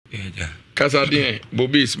Yeah. Casadine,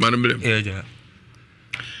 Bobby's manumblem. Yeah.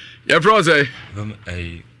 Your brother,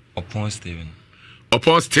 upon Steven.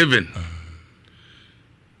 Upon Steven.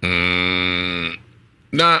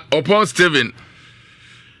 Now, upon Steven,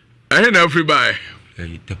 I ain't everybody.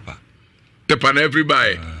 Tepa na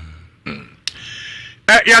everybody.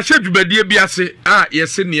 Ya shedu badie biase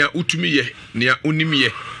yes nia utumi ye nia unim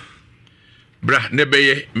ye bra ne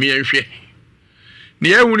beye me enhwe ne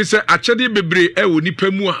ehuni se achede bebre wo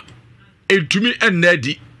nipa mu a entumi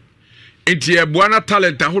enadi enti eboa na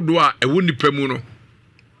talent ahodo a wo nipa mu no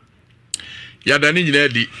ya dani nyina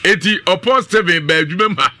di enti upon Steven ba adwuma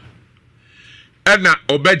ma na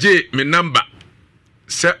obeje me number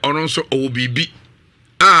se ono nso owo bibi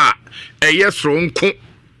eye sronko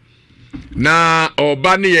na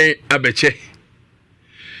oba ne yen abeche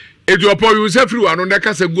edu opo Yusufru anu na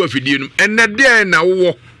kasa gu afidie num enne de na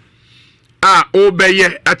wo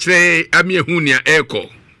obeye akire amiehu nia eko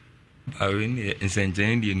bawe ni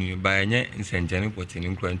nsenjene die nu ba nye nsenjene potini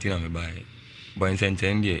nkranti na me bae bo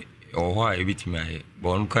nsenjene die oho a ebitimi aye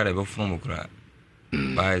bo onu kare be funu mukra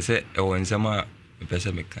bae se e won nsema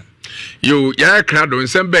pese meka yo ya kra do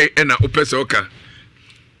nsembe na opese oka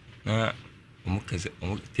na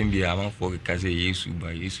timbi amanfo kase Yesu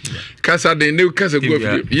ba kasa de ne kasa gu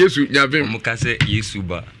afidie Yesu nyavem kase Yesu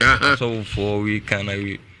ba so for we can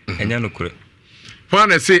I enya no kure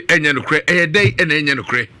Fana say enya no kure day na enya no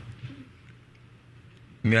kure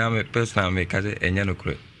me am personal me kase enya no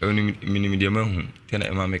kure oni minimi de mahu tena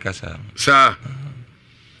e ma me kasa sa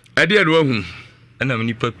ade ade wahu ana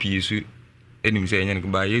mni papi su enim say enya no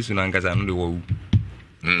ba Yesu na nkasa no de wawu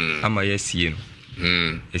ama yesie no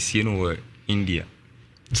esie no wo India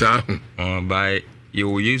sa by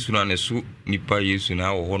yo Yesu na nesu nipa Yesu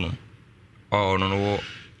na wo no no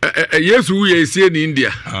Yesu wu yesie ni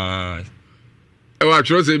India e wa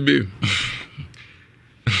tro se be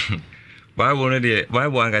Bible no de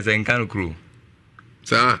Bible anga se nkan kru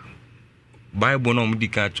sa Bible no mudi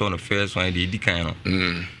ka cho no first one de dikan no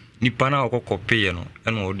nipa na okokopeye no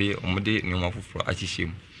e no de omde ni mafufuro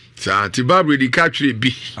achihiem sa ti Bible di ka twere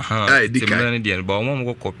bi dikan de ba omo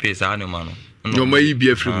okokopeye sa ne ma no no mai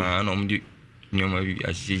bi afiri no omde ni ma bi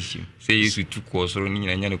achihiem se Yesu tuko soro ni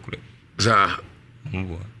nyina nyane kure sa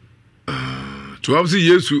to have see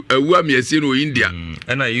Yesu awu amiesie no India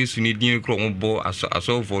na Yesu ni din kro mo bo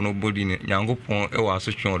asofo no body ni Nyankopon e wa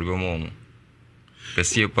so twon de be mo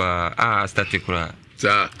pese pa staticura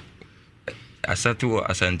sa asatu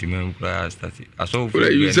asantimen kra stati asofo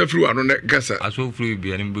Yusufru anu ne kasa asofo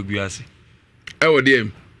bi ani mbegu ase e wo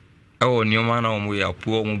dem e wo ni o ma na mo ya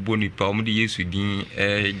po mo boni pa mo de Yesu din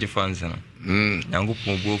jefanse na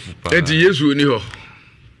Nyankopon bo fu pa eti Yesu ni ho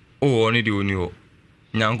o oni de oni ho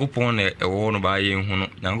Nyankopon na e wo no ba ye hu no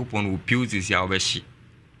Nyankopon no piutisi a obeshi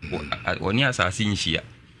oni asase nhia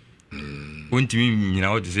wontimi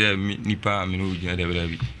nyina wo de se nipa amino ugina de bela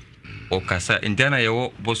bi o kasa ndana ye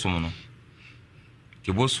wo bosom no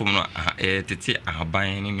ke bosom no tete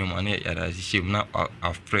aban ni nyoma na ya da shishem na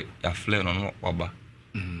afre no oba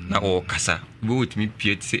na o kasa bo wotimi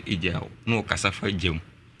piet se eja no o kasa fa jem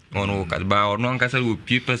ono ka ba ono kasa wo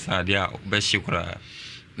pie pesa dia obeshi kura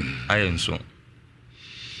ayenso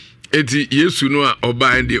eti Yesu no a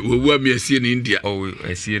oba ende wowu amiesie ni India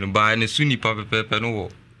esie no ba ne suni pa pepe no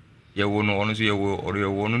wo ye wo no ono so ye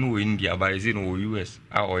wo no India ba ezi no US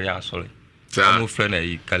o ya sole no friend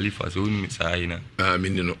ai Khalifa so ni sai na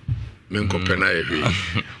mini no men ko pena ye hwe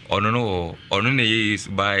ono ne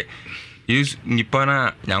Yesu ba Yesu ni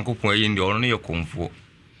pana Nyankopon ye ndi ono ne ye konfo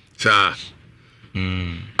sa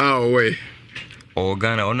we o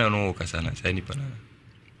Ghana ono no kasa na sai ni pana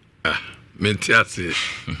mentiasi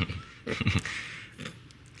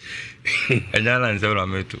enyala nzero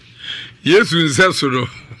ameto Yesu nsesoro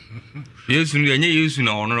Yesu ni enye Yesu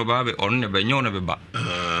na ono ba be ono ne be nyo ne be ba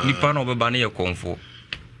nipa na obeba na ye konfo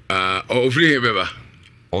ofri he beba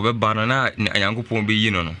obeba na Nyankopon be yi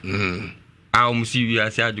no no musi wi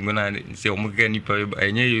ase adwuma na se omga nipa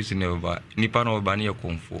enye Yesu ne ba nipa na obeba na ye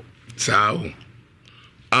konfo sao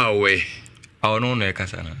we ono na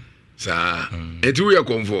ekasa na sa etu ye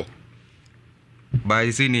konfo ba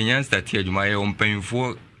isi ni nyan start adwuma ye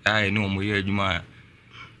ompanfo ni omo ye adwuma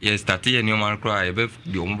ye start ye ni oman kra ye be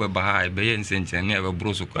bi omo be ba ha be ye nsenchen ne be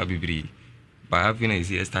broso kra bibiri ba hafi na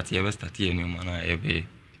isi start ye ni oman na ye be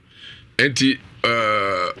enti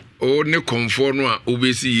o ne konfo no a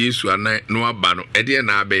obesi Yesu anan no aba no e de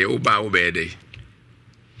na abe o ba be de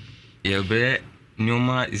ye be ni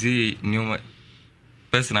oman isi ni oman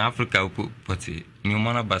person Africa poti ni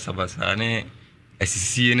oman na basa ne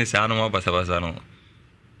asisi ne sa no basa no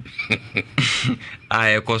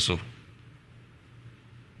ekoso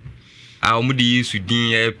a omudi Yesu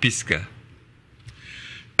din e piska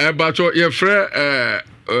bacho ye frɛ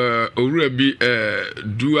owura bi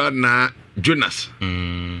dua na Jonas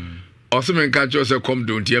oseme nka cho se kom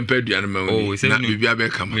don tie mpa aduane ma woni na bibia be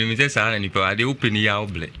kama me se sa na nipa ade openi ya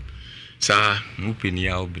oble sa openi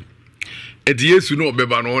ya oble edi Yesu no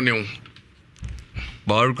obeba no ne wo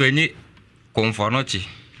ba orko enyi konfonochi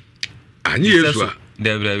anyi Yesu a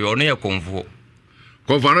debre ono ye konfo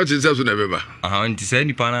konfonochi se so na beba aha nti se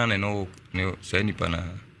nipa na no se nipa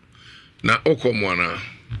na okomo na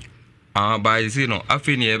ba isi no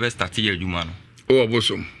afi ni ebe start ye adwuma no o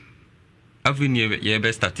obosom afi ni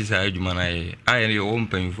ebe start sa adwuma na ye aye ne o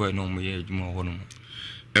mpanfo no mo ye adwuma ho no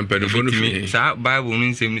mpanfo no fi sa bible no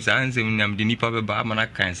nsem ni sa nsem nyam de nipa be ba mana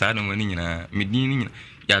kan sa no mani nyina medin ni nyina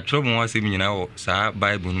ya tro mo asem nyina o sa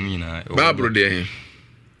bible no nyina bible de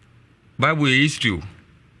bible e history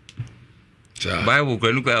sa bible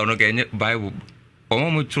ko no ka ono ka nye bible o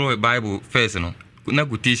mo tro bible first no na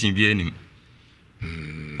quotation bi anim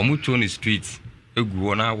omo to on the street egu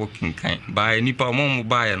wona walking kan by nipa omo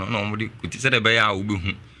buy no omo de kuti se de be ya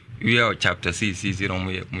obehu we are chapter 6 no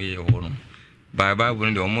mo ye ho no by bible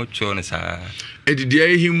no de omo cho ne sa edidi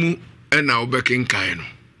ahimu na obekin kan no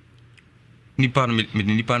nipa no me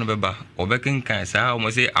nipa no beba obekin kan sa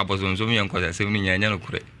omo se abosonso me nkosa se ni nyanya no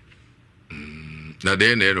kure na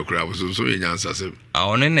de na no kure abosonso me nyansa se a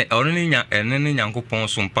one ne nya ene nyankopon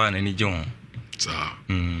so mpa na ni je ho sa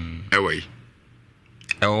ewai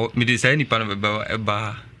mi de sai nipa no beba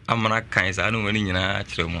eba amana kan sa no wani nyina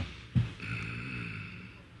kire mo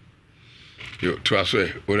yo to aso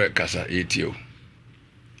ore kasa etio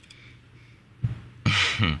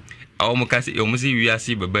awo mo kasi yo mo si wi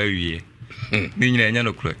asi beba wie ni nyina nya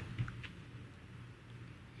no kure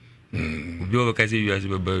bi o kasi wi asi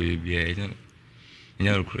beba wie bi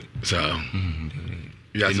nya no kure sa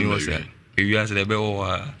wi asi no wi asi de be o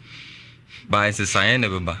ba ese sai ne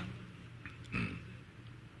beba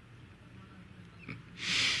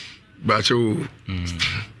bacho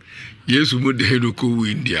Yesu mu de no ko wu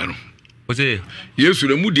India no o se Yesu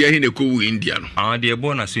na mu de he ne ko wu India no de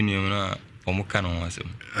bo na sunu na omo ka no asem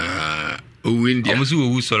o wu India omo su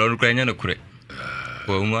owu soro no kranya no kure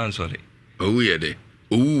o mu ansore owu ye de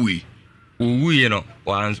owu ye no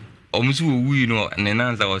omo su owu no ne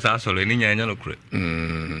nanza o sa soro ni nyanya no kure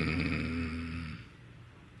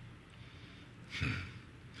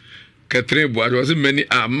Catherine Boad was many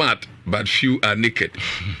are mad but few are naked.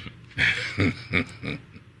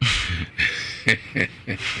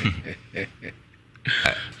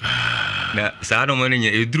 Na sa no mani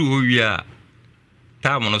nya eduru ho wi a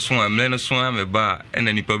ta mo no so amle no so ame ba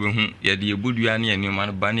ena nipa be hu ye de ebodua ne ene ma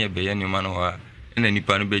no ba ne be ye ne ma no ha ena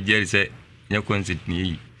nipa no be jeri se nya concert ni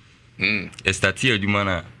yi estati aduma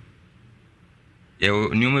na ye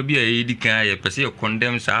nioma bi a ye di kan ye pese ye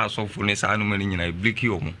condemn sa asofo ne sa no mani nyina bliki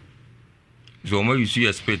omo zo mo yusu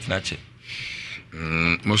ye spirit na che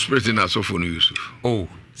mo spirit na asofo no Yusuf oh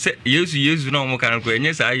se Yesu na mo kan ko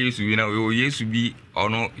enye sa Yesu bi na o Yesu bi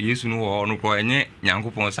ono Yesu no ono ko enye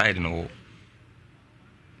Nyankopon side no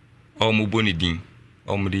o mo boni din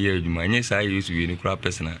o mo de ye adwuma enye sa Yesu bi ni kura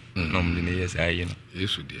personal no mo de ne ye sa ye no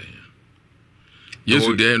Yesu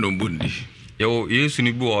de no bondi yo Yesu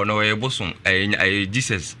ni bi ono e bosom e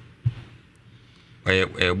Jesus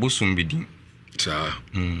e bosom bi din sa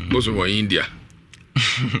bosom wa India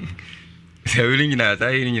se wili nyina sa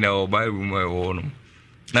ye nyina o Bible mo e wo no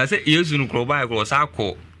na se Yesu no kro ba kro sa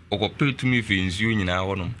ko okopetu mi fi nsuo nyina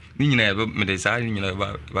ho no ni nyina e me de sa nyina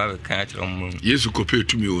ba kan akira mo Yesu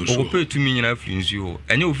kopetu mi wo nsuo okopetu mi nyina fi nsuo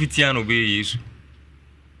enye ofitia no be Yesu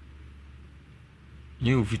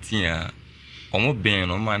nye ofitia omo ben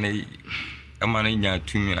no ma ne nya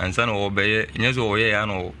tumi ansa no obeye nye so oye ya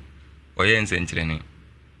no oye nsenkyere ne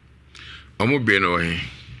omo ben no he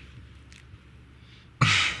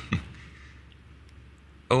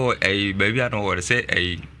oh baby I know what to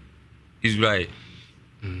say Israel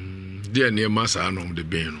dia ne masa no de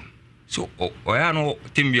ben no so oya no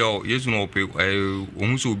timbia Yesu no pe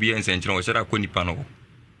ohun so obi ensenkyere o shara konipa no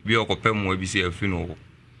bi okopem mo bi se afi no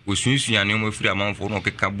osunsuan ne mo afiri amanfo no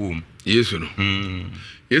keka bom Yesu no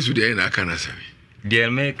Yesu de na aka na sabe de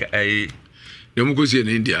make de mo ko sie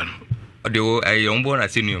ne India no de o ombo na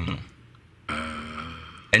senu no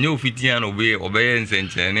enye ofitia no be obeye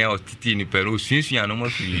nsenkyere ne o titi ni pero osunsuan no mo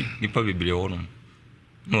afiri nipa bebere wo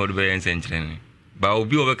no de be nsenkyere ne ba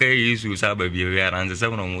obi obeka Yesu sa ba bi wi aranze se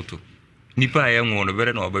no moto nipa ya nwo no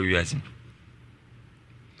bere na oba wi asim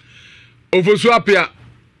ofosu apia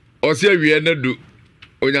o se awie na du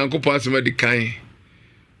Onyankopon asema di kan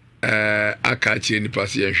aka che nipa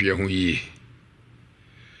se yanhwe ho yi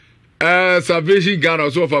salvation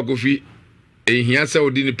Ghana so fa kofi ehia sɛ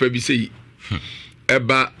odi nipa bi sɛ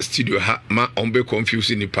eba studio ha ma on be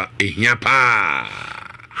confuse nipa ehia pa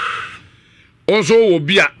also wo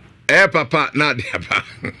bia papa na de apa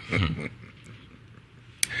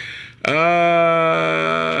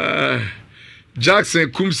Jackson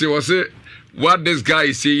Kumse was say what this guy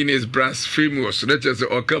is saying is blasphemous. Let's just say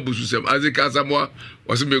Okabususem as it Casamoa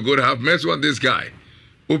was me go to have mess on this guy.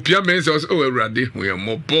 Opia means was ready we are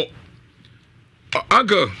more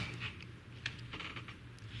uncle.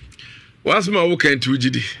 What's my work into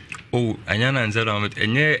GD? Oh, anyana nzero amet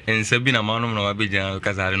enye ensebi na manom na wabegya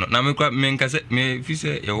kasare no na me kwa me nkase me fi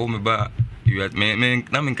se ye wo me ba me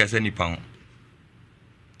na me nkase ni pa ho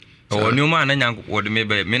o ni o ma na nyanko wo de me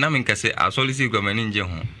ba me na me nkase asoli si gwa mani nje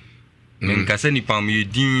ho me nkase ni pa me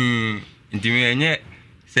din ndi me enye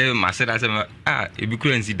se masera se ebi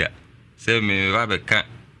kura nsida se me ba be ka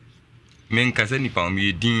me nkase ni pa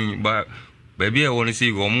me din ba bia e won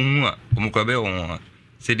si go mu hu a o mu kwa be won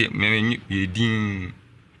se de me din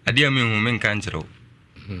adia me hu men kan kyerɛw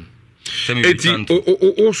eti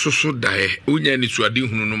o soso dae unya ni suade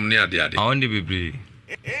hununum ne ade ade awon de bebre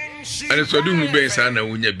ane suade hunu ben sa na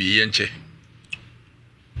unya bi ye nche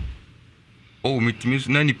o mitimi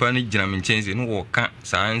na nipa ne gina me nkyɛnse no wo ka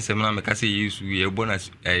saa nsɛm na me ka sɛ Yesu ye bona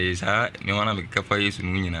saa me wana me ka fa Yesu no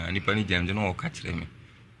nyina nipa ne gina me no wo ka kyerɛ me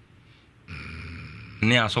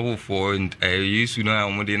ne asɔfo Yesu na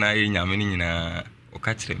omode na ye nyame ne nyina wo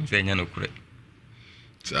ka kyerɛ me sɛ nya no kure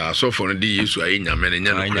so for the use I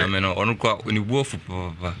nyame no ono kwa oni buofu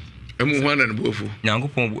papa emu hwana no buofu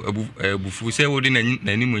nyankopon bufu se wodi na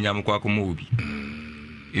nimu nyam kwa akoma obi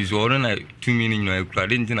izo ono na tumi ni nyina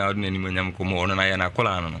ekurade ntina wodi na nimu nyam kwa ono na ya na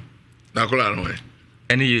kola no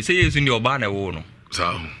ene ye se Yesu ndi oba na wo no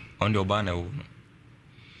sa on ndi oba na wo no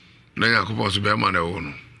na nyankopon so be ma na wo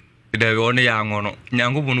no ida we ono ya ngo no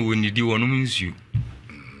nyankopon woni di wono nsiu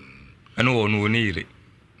ene wono woni ire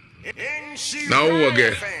now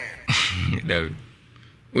again David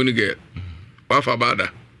uni get wafa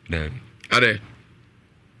bada David ade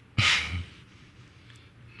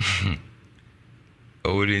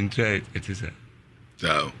o din try it is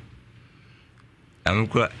so I'm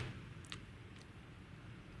kwa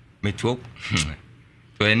me talk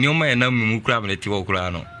so eni o ma na mu kura me ti wo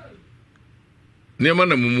kura no ne ma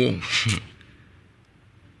na mumu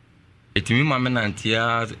etimi ma me na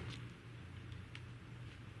ntia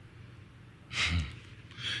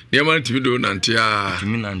Niama ntimi do nantia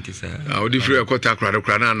timi nanti sa odi free ekota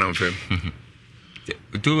kra na anamfem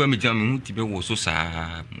to we me jam hu tibe wo so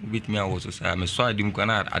sa bitimi a wo so sa me so adim kwa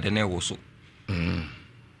na ade na wo so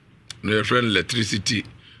no friend electricity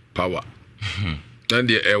power and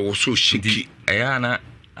the wo so shiki eya na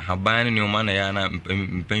haban ni o ma na ya na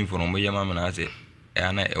mpan for no ye ma na ase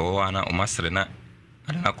eya na e wo ana o masre na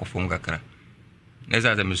ade na kofom kakra na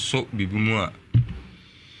za me so bibimu a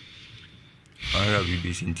aya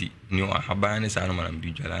bibi sinti ni o habane sa no manam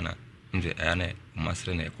bijala na nze ana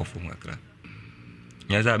masre na ekofo ngakra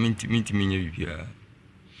nyaza minti minye bibia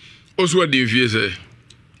oso de vie se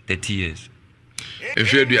 30 years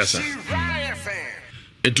if you do asa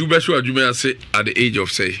etu be so adwuma ase at the age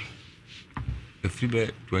of say if you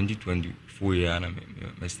be 2024 year na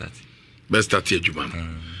me start adwuma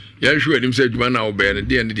ya hwe adim se adwuma na wo be ne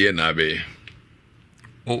de na be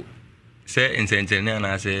o se insentene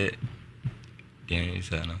na se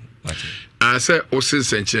sana wache ase o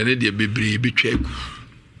sensenkyerene de bebre betwa agu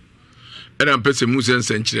era mpese mu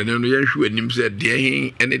sensenkyerene no yenhwe anim se de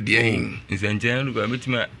hin ene de hin sensenkyerene no ba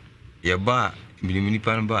metima ye ba minimini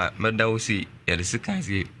pan ba meda wo si ye de sekan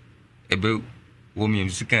se ebe wo mi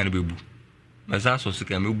sekan no bebu masa so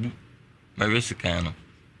sekan mebu ma we sekan no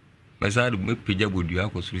masa do me pegya bodua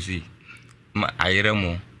akosuru si ma ayere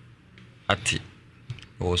mo ati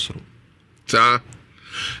wo soro ta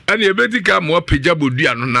ani ebedi ka mo pagya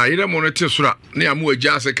bodua no na ayere mo no te soro na ya mo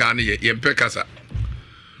agya se ka ne ye mpe kasa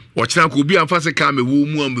wo kyena ko bi amfa se ka me wo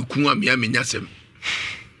mu ameku amia menyasem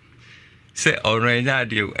se already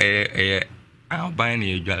de aban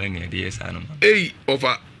ne edwale ne de yesa no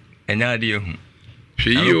ofa enya de ehu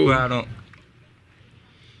hwiyo no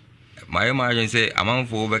my margin say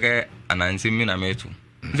amanfo beke ananse mi na metu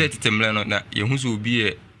nze titemle no na yehu so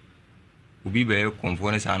obi be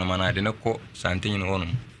konfo ne sa no mana de ne ko santin no no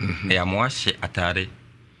ya mo ahye atare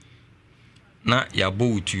na ya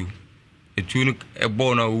bo utu etu no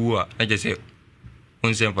ebo na wu a na je se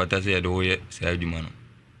onse fata se de hoye se adwuma no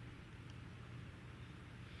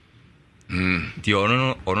ti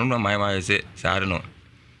ono no my margin say sa no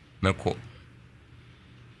meko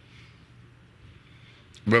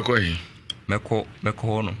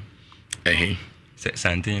meko no se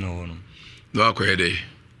santin no no do akoyede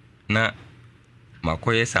na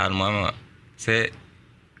makoye sa no mama sɛ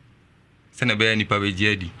na bɛyɛ nipa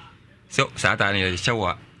bɛgye adi sɛ saa taa no yɛhyɛ wo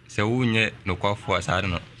a sɛ wonyɛ nokwafo a saa de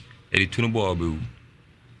no ɛde tu no bɔ a wobɛwu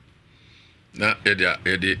na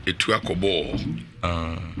yɛde ɛtu akɔbɔɔ hɔ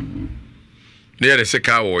na yɛde sɛ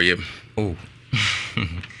kaa wɔ yam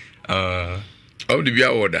ɔmde bia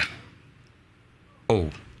wɔ da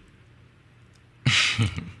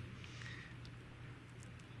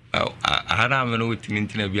ahara me no wotimi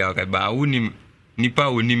ntina bia waka ba wonim nipa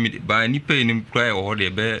wonim ba nipa enim kura yɛ wɔ hɔ deɛ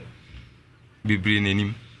bɛ bebre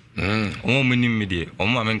n'anim ɔmo mo nim me deɛ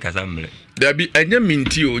ɔmo ma me nkasa mmerɛ dabi ɛnyɛ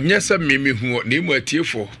minti o nyɛ sɛ meme hu na emu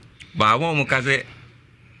atiefo ba ɔmo ka sɛ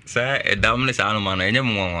saa ɛdam ne saa no ma no ɛnyɛ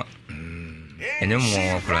mmoa ɛnyɛ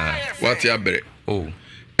mmoa kura wate abere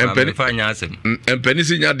empani fa nya asɛm empani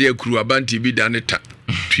si nya de akuru abanti bi da ne ta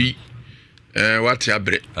twi wate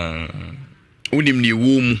abere unim ni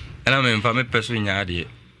wo mu ana me mfa me peso nya de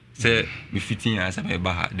sɛ me fitin asɛm e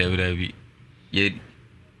ba ha dawura bi ye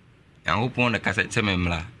Yankopɔn na kasa sɛ me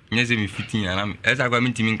mla nyɛ sɛ me fitin ana ɛsa kwa me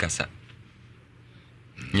ntimi nkasa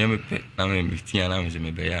nyɛ me pɛ na me fitin ana me sɛ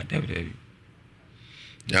me bɛ ya dawura bi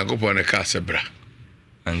Yankopɔn na kasa bra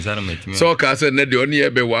ansara me timi so kasa na de oni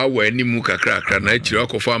ebe wa animu kakra na akiri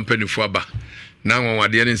akɔfa mpanifo aba na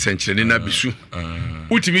nwanwade ne nsɛnkyerɛni na bisu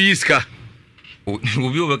utimi yiska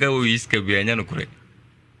obi obaka wo yiska bi anya no kore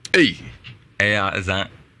ya za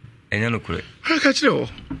anya no kore ha ka kyerɛ ho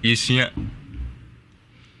yesua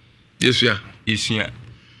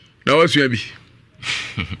na wasua bi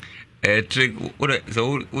trick ore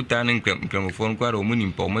so utane nkramofo no kwara omu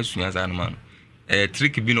nimpa omu asua sa no ma no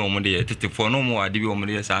trick bi no omu de tete fo no mu ade bi omu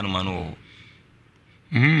de sa no ma no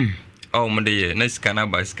omu de na scanner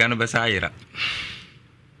ba sa ayira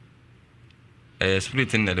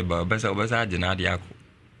spirit in the ba sa agina de akọ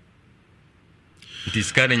nti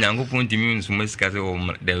scanner Nyankopɔn timi nsuma sika se o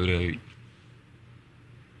dawura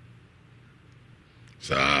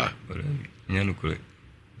sa nyanu kure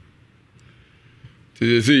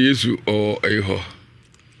te se Yesu o eho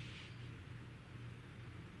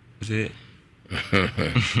se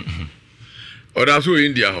ora so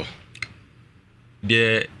India ho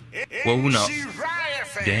de wawuna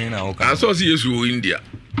de na o ka aso se Yesu o India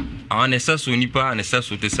ne saso nipa ne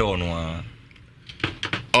saso te se ono a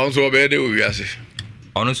onso be de o wiase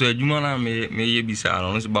ono so adwuma na me ye bisa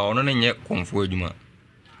ono so ba ono ne nye konfo adwuma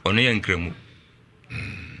ono ye nkramu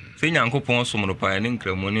se Nyankopɔn som no pa ne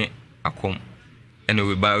nkramu ne akom ene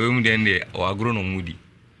we ba we mu de ne o agro no mudi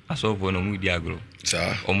asofo no mudi agro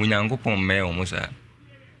sa o mu Nyankopɔn me o mu sa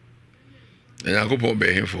Nyankopɔn be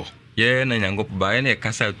hemfo ye na Nyankopɔn ba ne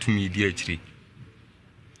kasa tumi di akiri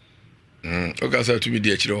o kasa tumi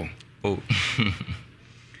di akiri o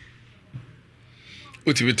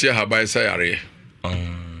utibiti habai sa yare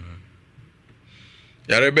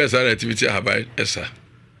yare be sa na tibiti habai esa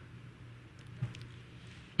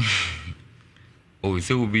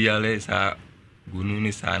se ubi yale sa gunu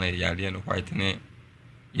ni sa na yare no white ne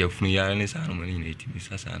ya funu yare ni sa no mani ne timi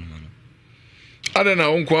sa no mano ada na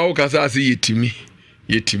onko awo kasa ase yetimi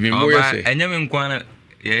mo yese enya me nkwa na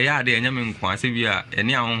ye ya de enya me nkwa se bi a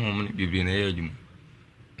ene ahonhom bibiri na ye adwuma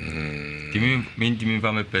timi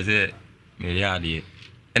fa me pese me ya de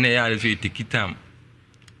ene ya de so itikitam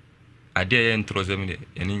ade ye ntroze me de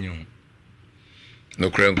ene nyo no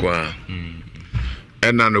kren kwa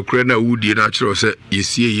ena no kren na wudie na kire se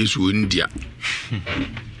yesie Yesu India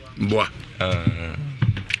mboa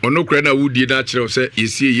ono kren na wudie na kire se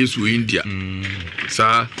yesie Yesu India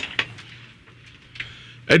sa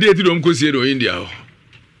ade eti dom kosie no India ho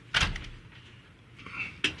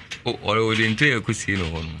ore wo dinte e kosie no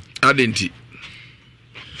ho no adenti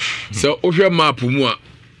so ohwe map mu a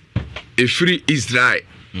efiri Israel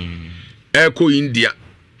eko India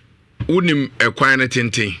unim ekwan na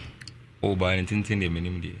tenten o ba na tenten de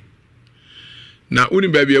menim de na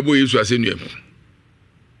unim ba bia bo Yesu asenuam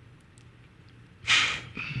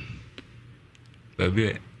ba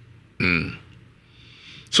bia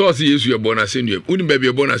so si Yesu e bo na asenuam unim ba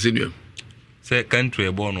bia bo na asenuam se country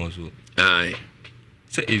e bo no so ai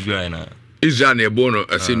se Israel na e bo no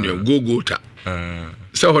asenuam Gogota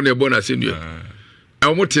se ho na e bo na asenuam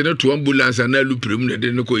awo te ne to ambulance na luprem ne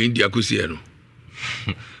de ne ko India kosie no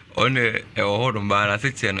one e ho do ba na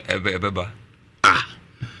se no ebeba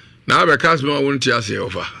na be cast me won ti ase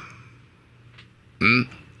ofa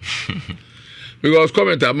because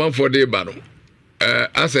comment a man for day ba no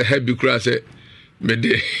as a heavy crash me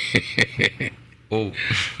de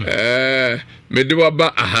me de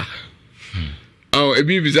ba aha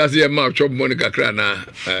ebi bisa se ma chop money kakra na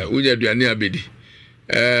unya aduane abedi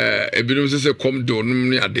ebinom se kom do num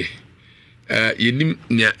ne ade yenim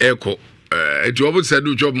nya eko eti obo se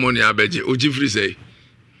do chop money abeje o ji free say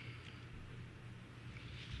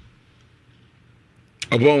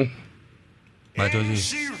Abon. What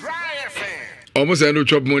was it? Almost no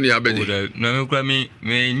chop money abedi. No,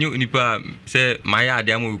 me knew nipa say my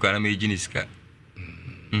idea mo kana me jiniska.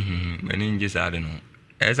 Many just I don't know.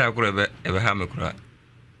 As I could ever have me cry.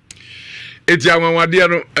 It's young one, dear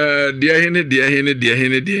Henny, dear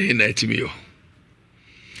Henny, Timio.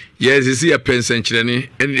 Yes, you see a pension, and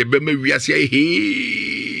the baby we are saying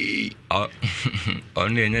he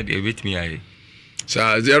only a bit me. I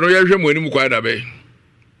so there are no when you quite away.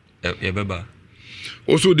 Baba.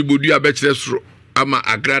 Also, the Budia Bachelor Ama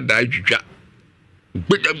Agrada Juja.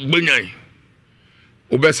 Bunyan.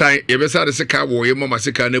 Obesai, Ebesa the Seka, or your mamma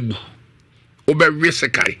Seka Nebu. Obe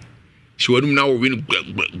Resekai. She would now win.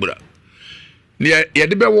 Near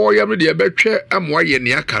Yadiba warrior, the Betcher, am why ye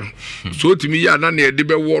neakan. So to me, none near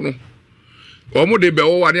Dibber Warno. Omo de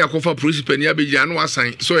Bewa near Kofa Principal near Bijan was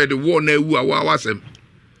signed, so at the war near who I was him.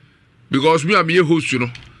 Because me, I'm your host, you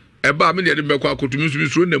know. Eba me de Bekwa to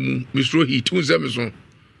Mr. Nemu, Mr. He, 2 Samson.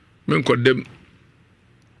 Men called them.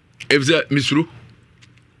 If that Mr.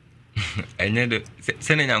 And yet,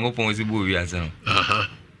 sending young open was a movie as well.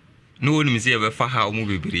 No one is ever for how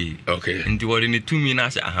movie. Okay. And you are in the 2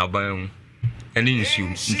 minutes I have by and in you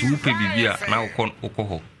into baby now con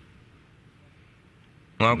Okoho.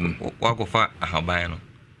 Walk of far I have by no.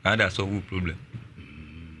 That's a good problem.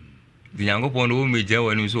 The young open who made jail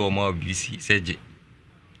when you saw more BC, said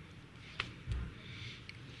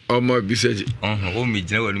Oh, my message. Oh, me,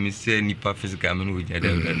 General, when me say Nipa physical men with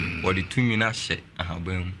them, or the 2 minutes I have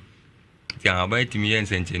been. The Abai to me and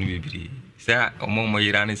sent any baby. Say, among my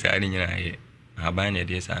Iran is adding in a hair. I buy a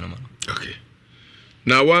dear animal. Okay.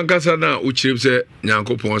 Now, one casana, which say,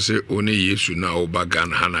 Yanko Ponce, only yesu now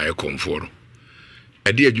bagan Hana a comfort.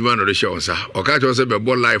 A dear Juan of the show, sir. Or catch us a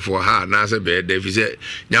ball life for her, Nasa bed, Davis,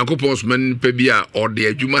 Yanko Ponce man pebia, or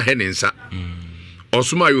the Juma Henninsa. Or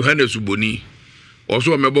Suma Johannes Boni.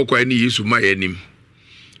 Also, a member quite any use of my enemy.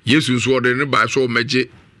 Yes, you swore the by so magic,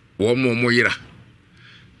 one more moira.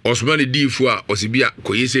 Osmani D for Osibia,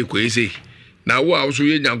 Quasi. Now, what also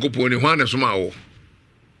you young couple in one as small.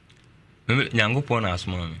 Young upon us,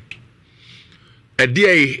 mammy. A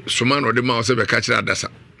day, Suman or the mouse ever catch that. That's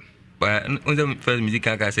But on the first music,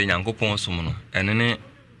 I say young upon someone, and then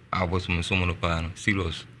I was from someone upon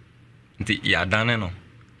serious. The Yadano.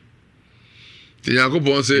 The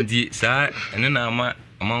young said, the sir, and then I'm a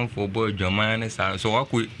man for boy, German, so I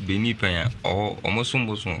could be nipping or almost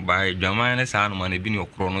by German, son, money being your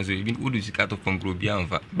chronos, even Uduscato from Grubian,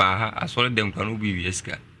 Baha, I saw them can be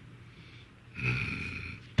Viesca.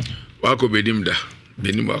 Wako Bedimda,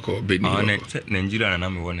 Benimako, Benin, Nigeria, and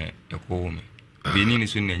I'm one a call me. Benin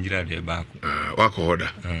is in Nigeria, their back. Wako order.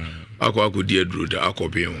 Ako dear Drew, the Ako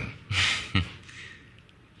Bion.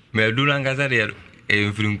 May do long as I did.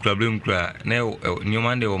 A film problem cry. Now, new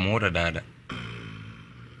Monday or more dada.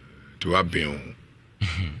 To a bion.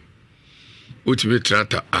 Which we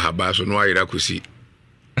trata a habaso no I could see.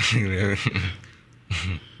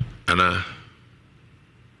 Anna.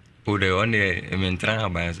 Oh, the only a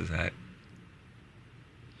mentran by society.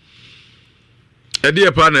 A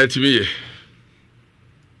dear partner to me.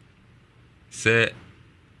 Say,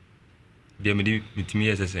 dear me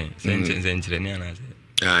as I say, Sense.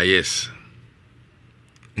 Ah, yes.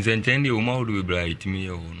 Zentendi umaru we bright me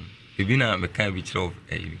on. If na me can be of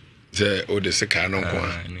a say o de seka no ko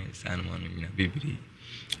a san man na bibiri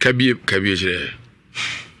kabi jere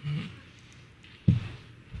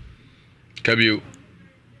kabi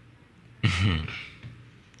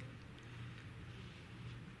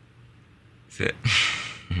say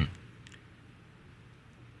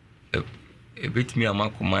a bit me ama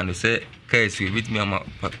command say kai si bit me ama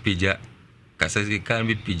pija kasa si kan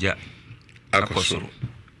bit pija akosoro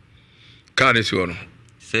kan esi wono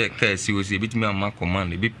say kai si o si bit me ama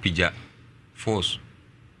command bit pija force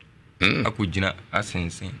akujina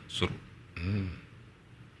asensen soro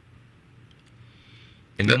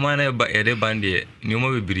ende mana ba ede bande ni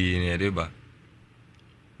mo bibiri ni ede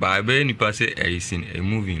ba be ni passe e sin e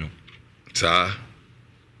movie no sa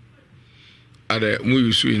ade mu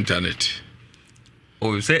use internet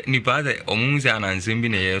o se ni passe o mu se anansem bi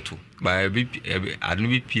na yeto ba bi adno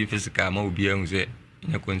bi pie physical ma obi ahu se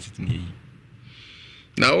nya consist ni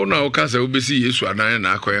na ona o kasa obesi Yesu anan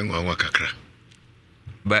na akoye nwanwa kakra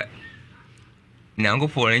ba nyango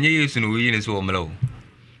for enye Yesu no yi ne so o melo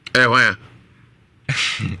hwan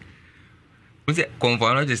Você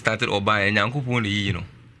conforme já started o bae nyango po ni no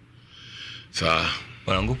sa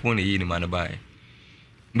nyango po ni ni man bae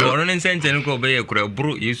no no nsenche no ko be ye kura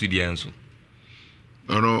bro Yesu di enso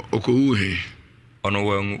ono okowu he ono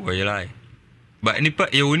wangu oyelai ba nipa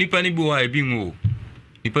ye woni pa ni bi wa e bi ngo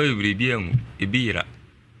nipa bibiri bi enwo e bi yira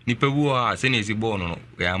nipa bu a se ne si ball no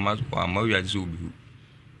ya ama wi ade so obi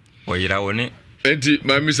o yira woni enti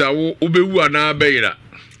mamisa wo obewu ana bayira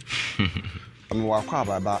I'm walking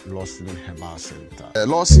about Lawson Herbal Center.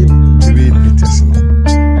 Lawson TV Peters.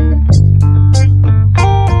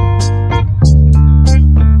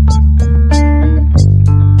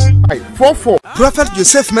 Prophet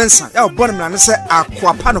Joseph Mensah ya born na say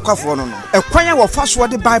akwapa no kwafo no ekwan ya wo faso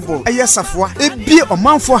de Bible eyesafoa ebie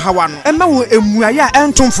omanfo hawa no ema wo emuaye a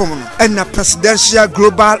entomfom no na Presidential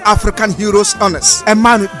Global African Heroes Honors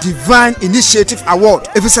emanu Divine Initiative Award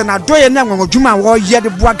efise na doye na nwanwodwuma wo ye de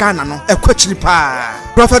boa Ghana no ekwachiri pa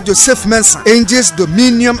Prophet Joseph Mensah Angels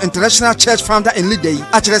Dominion International Church founder and leader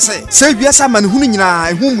akere say wiasa man hunu nyina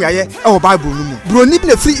ehu muaye e wo Bible no mu broni bi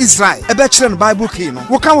na free Israel ebe kire no Bible key no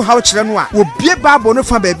wo kan wo hawo kire no a wo bie Bible no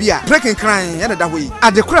fa ba bia breaking crying ya da hoyi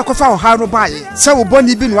adekura kofa wo ha no baaye se wo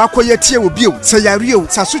boni bi no akoye tie wo bio se yare o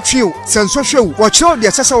sasotwe o senswohwe o wo kire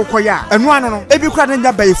de sese wo koya eno ano no ebi kura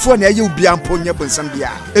ne bayefo na ye obi ampo nya bonsam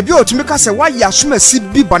bia ebi otumi ka se wa ya somasi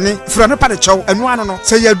bi bone fra no pa de chew eno ano no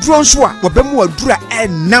se yaduro nso a wo bemu adura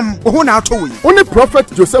enam wo ho na ato wo Only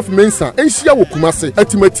Prophet Joseph Mensah enhia wo Kumase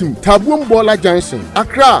atimatim Tabuom Bola Junction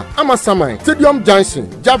Accra Amasaman Stadium Junction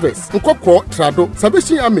Javes Nkoko Trado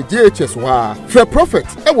Sabeshin Ame JHS wa for Prophet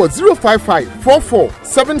e was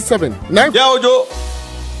 0554477 Yeah, Ojo.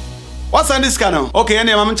 What's on this channel? Okay,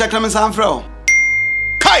 any mama check them some fro.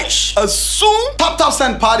 Kaish, a soon top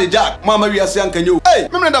send party jack. Mama we are saying can you? Hey,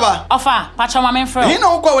 remember that? Ofa, pacha mama fro. You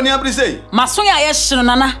know what when you have say? Masoya yeshino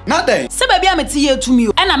nana. Not there. Se baby ameti ye to me.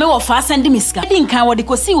 And me wo fa send me ska. Din kan wo de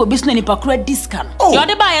kosi wo bisu ni pakura discount. Yo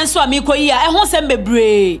de ba yenso amiko yi a ehun se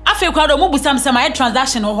bebre. Afi kwa do mo busam se my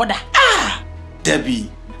transaction o hoda. Ah, Debbie.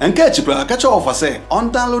 And catch you, catch your offer say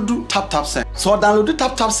on download tap send. So download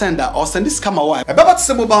tap sender or send this camera wire. About to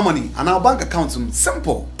send mobile money and our bank account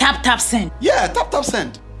simple. Tap send. Yeah, tap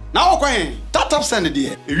send. Now okay, tap send the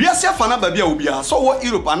dear. If you are see fana baby ubia so what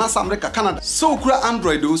Europe and America Canada. So kura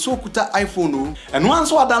Android o so kuta iPhone and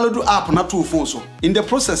once we download app na two phones so. In the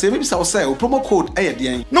process maybe say promo code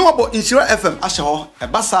eh no about Insura FM asho e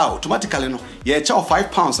basa automatically no. Ye charge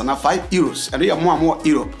 £5 and €5 and you more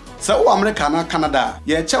Europe. So America and Canada,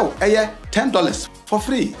 yeah, chow, $10 for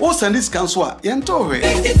free. Oh, send this cancel, yento.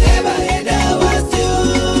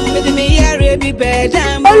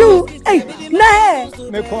 Olu, hey, nah,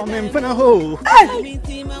 me come in for a hole. Hey,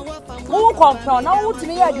 who come from now to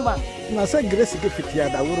me, Aduma? Na say Grace get fit here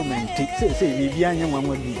that woman, say, Vivian, one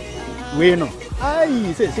would be. We know.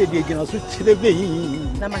 I say, they can also the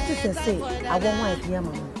vein. Now, my sister say, I won't want to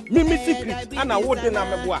mama. Mimi secret, and I wouldn't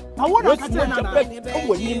have a boy. I wouldn't have a bed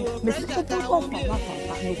over him, Mr.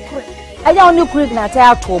 I only create na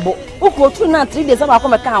tell Tobo. Who go 2 na 3 days about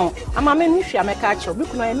come account. I'm a man, I make catch you.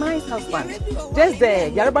 Look, my nice husband. Just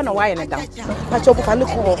there, Yaraba no wine and down. Catch up and look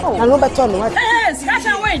for. I know better on what. Yes, catch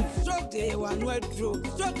and win. The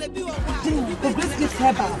great gift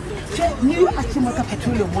herbal. New Achimaka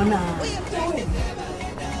petroleum 1 hour.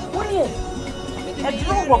 1 year. A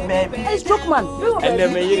drone work, baby. Hey, stroke man. And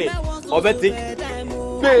then me, Obeti.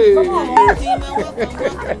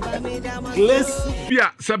 Glass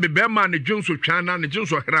Pia sabe bema ne dwonso twana ne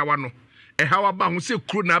dwonso herawa no e hawa ba ho se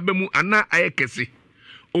kru na abamu ana ayekese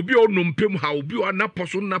obi o nompem ha obi o na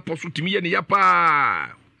poso timi ye ne ya pa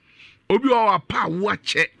obi o apa wo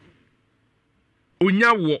ache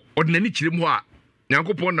onya wo odnani kirem ho a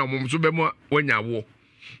Nyankopon na momso bemu onya wo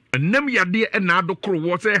enam yade e na adokro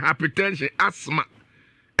wo se hypertension asthma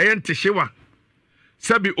ente hyewa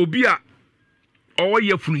sabe obi a o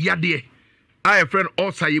yefunu yade I friend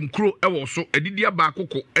also yim kro ewo so edidia ba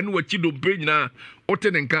akoko ene wachi dompe nyina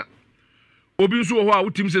otenenka obi nso wo ho a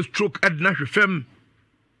utim se stroke adna hwefem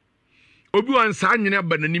obi wan sa nyene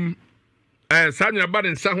abananim sa nyene ba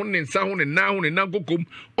nsa ho ne na kokom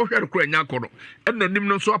o hwere kro anya akoro ene nim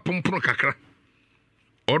no so apompono kakra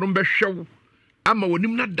orum be hwew ama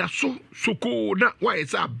wonim na da so soko na wa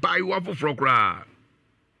isa bai wa foforo kra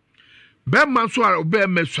be man so a be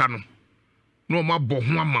mesua no ma bo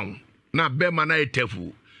ho amawo na bema na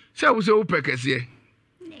etefu se wo se wo pekese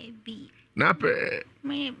Nebi na pe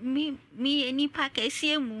me ni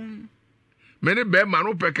pakese mu me ne bema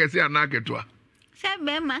no pekese anaketwa se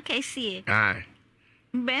bema kese ai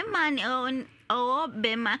bema ni o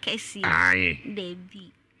bema kese ai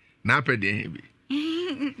Debi na pe de bi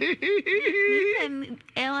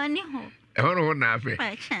ewani ho no na pe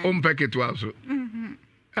o mpeketwa so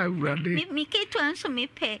awurade mi ketwa so me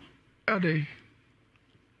pe ade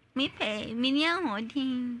me pe minia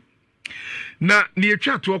hodin na ni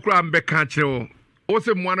etwa to okra mbeka kire wo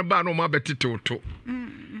se moane ba no ma betete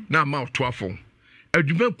na ma to afo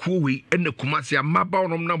adwuma kuo we ene Kumase amaba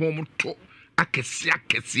onom na mo to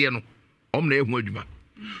akɛseɛ no na ɛho adwuma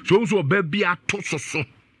so nso ɔba bi ato so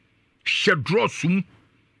hyɛ drɔsum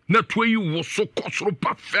na to yi wo so kɔsoro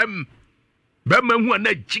pa fam bɛma hu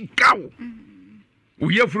na gyikaw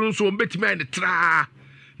woyɛfuru nso ɔmbɛtumi ayɛ ne traa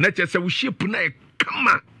na kyɛ sɛ wo shape na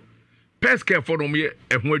kama pescare for them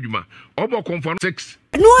ɛho adwuma ɔbɔ kɔmfa 6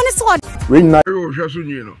 no one is what hwɛ so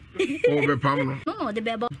nyi no ɔbɛpam no no the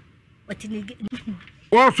bebo what ni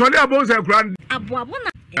sɔre abɔnsa kura aboabo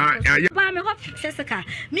na ba me hɔ seseka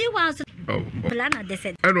me wan so plan na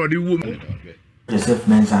descent ɛna ɔde wo mu Joseph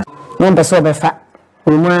Mensah no be so be fa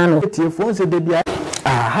Romano tiefo se de bia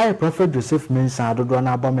high prophet Joseph Mensah dodo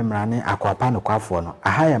na abɔ memrane akwapa no kwafo no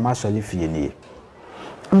high ma sɔle fie nie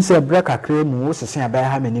nse break akra mu wo sese aba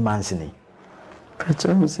ha mani months ni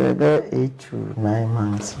Pacham say be 8 to 9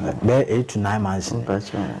 months be 8 to 9 months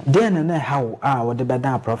then na how wo de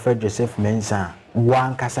beda prophet Joseph Mensah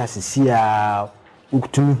wan kasa sisia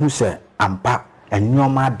ukutumi hu se ampa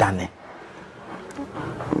enyoma dane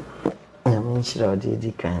Shira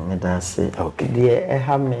di kan me da say okay de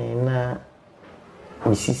ha me na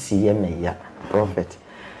misisi ye me ya prophet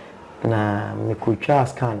na me kutwa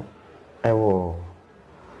scan ewo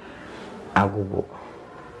agogo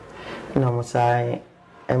na mo sai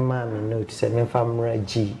ema me note say me famra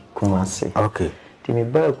G Kumasi okay ti me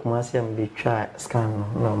ba Kumasi am be twa scan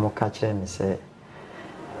na mo ka kire me say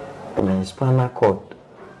me spinal cord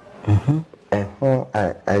ho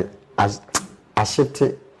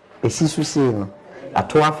ashete esisu sei no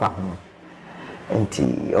ato afa ho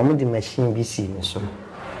enti omo di machine bi si me so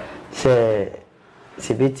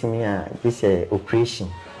se betimi a bi se operation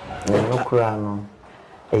na no kura no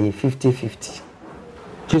 50-50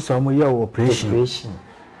 just omo ye operation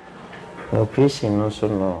no so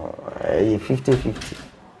no 50-50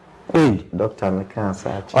 doctor me kan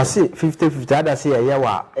sa o see 50-50 ada say ye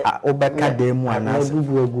wa obeka dem mu ana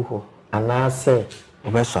bubu ho ana se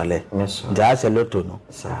obesole ja se loto no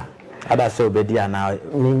sa ada se obedi ana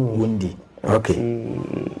wundi okay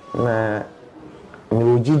na me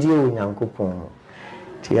ojidi o nyankopon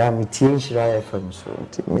ti ya mi tie nhira FM so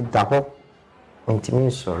ti mi da ho nti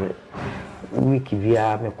mi sore week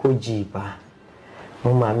via me ko jiba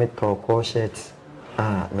mo ma me to ko shirt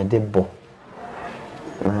me de bo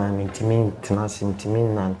na mi ti mi tenase mi ti mi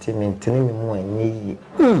nante mi tene mi mu anyi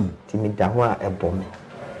ti mi da ho a ebo me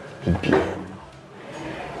bibia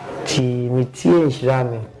ti mi tie nhira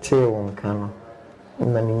me te won kan no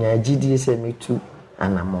na mi nya gidi se mi tu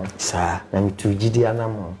anamo sa na mi tu gidi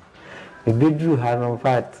anamo mi bedru ha no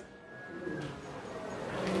fact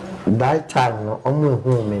that time no omo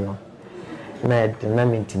ehu me no na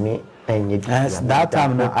mi ntimi enye that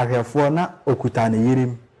time no ahwefo na okuta na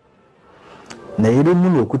yirim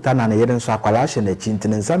no okuta na yirim so akwala hye na chi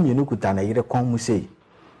ntene nsam ye no okuta na yire kon mu sei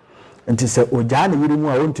nti se oja na yirim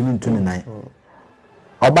a wontumi ntuni nan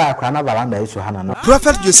oba akra na balanda yeso hana no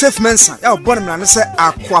Prophet Joseph Mensah ya obon na ne se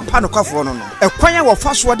akwapa no kwafo no ekwan ya wo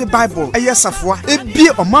faso de Bible eyesafoa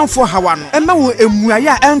ebie omanfo hawa no ema wo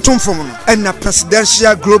emuaya entomfom no na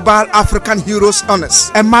Presidential Global African Heroes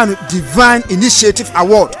Honors ema Divine Initiative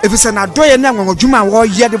Award efise na doye na nwanwodwuma wo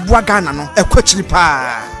ye de boa Ghana no ekwachiri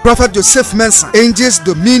pa Prophet Joseph Mensah Angels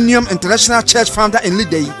Dominion International Church founder in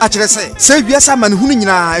Lidey akere se wiasa manhunu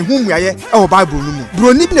nyina ehu muaye e Bible no mu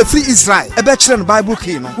broni bi na free Israel ebe kire no Bible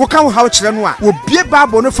no woka wo hawo kire no a wo bie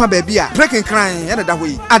Bible no fa ba bia breaking crying ya da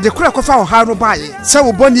hoyi adekura kofa wo ha no baaye se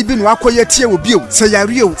wo boni bi no akoye tie wo bio se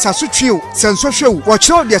yare o sa sotwe o se nsohwe o wo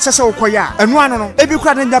kire de se wo koye a eno ano no ebi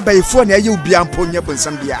kura nya bayifo na ye wo bia mponye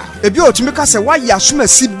bonsam bia ebi otumi ka se wa ya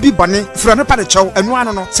somasi bi bone fra no pa de chew eno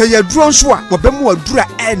ano no se ya duro nso a wo bemu adura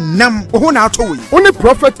enam wo na ato wo Only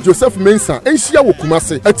Prophet Joseph Mensah enhia wo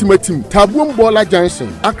Kumasi atimatim Tabuom Bola Junction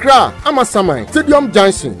Accra Amasaman Stadium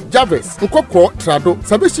Junction Javes Nkoko Trado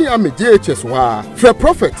Sabeshin Ame JHS wa Fre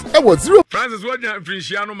Prophet e was 0 Francis wanya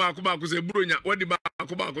frinshia no maako se buronya wadi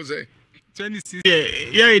maako se 26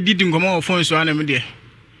 ya edidi nkoma wo phone so anam de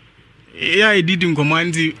ya edidi nkoma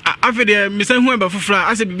ndi afede mesan hu eba fofra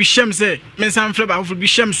ase bibi hyem se mesan frɛ ba fofra bi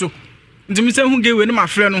hyem so ndi mesan hu gewe ne ma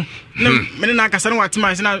frɛ no na mene na akasa no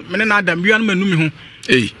watema se na mene na adam bia no manumi ho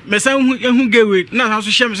mesan hu gewe na so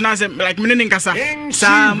hyem so na se like mene ne nkasa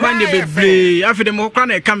sa mande bebre afede mo kra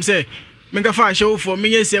na ekam se menga fa show for me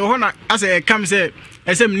yes ho na ase ekam se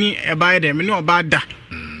esem ni eba de me ne oba da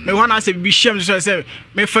me ho na ase bibi hyem so se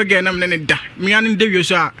me fa ge na mene ne da me an de wi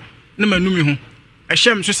so a na manumi ho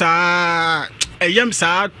ehyem so sa eyem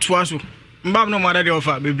sa toa so mbam no mara de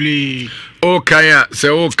ofa bebli okaya se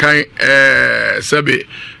okan sabe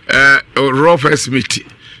rough smith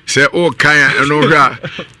se okaya no hwa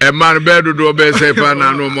e man bedo do be se pa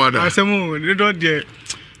na no moda asemu de do de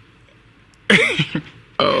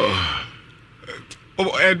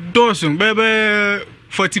Dawson, baby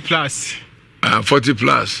 40 plus. 40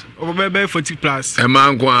 plus. Baby 40 plus.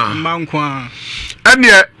 Mankwa. And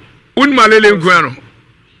yet, Malele Guano.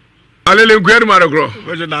 Alele Guano Maragro.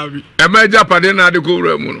 Major Padena de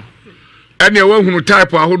Guramuno. And you won't who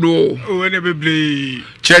type a hoodoo. Oh, and a baby.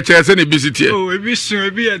 Churches any visit here. Oh, it be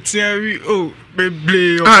soon be a Terry. Oh,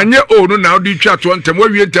 baby. Ah, yeah, oh, no, now do chat one time.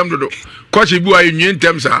 What you attempt to do? Cause you are in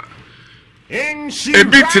terms of a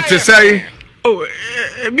bit to say. Oh,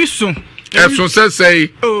 a bit soon. As soon as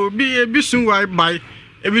say, oh, be a bit soon. Why by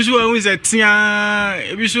a bit soon is a tia,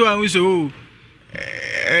 a bit soon is oh,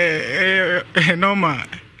 no man.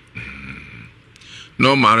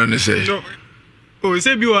 No man, say. Oh,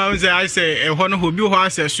 say be one say I say a one who be who I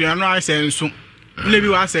say so and I say so.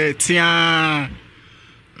 Maybe I say tia.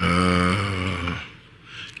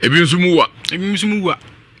 Ebi nsumuwa. Ebi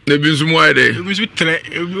nsumuwa de. Ebi nsu tre.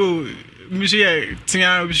 Ebi nsu ye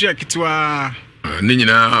tia, ebi nsu ye kitwa. Ni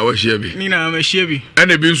nyina wa hia bi. Ni na ma hia bi.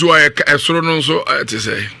 Ana ebi nsu wa esoro no nso te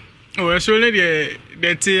say. Oh, esoro ne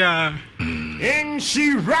de tia.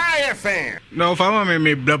 NC Riot fan. No, fama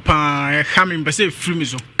me blapa, hammy, but say free me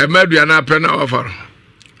so. A meduana pen offer.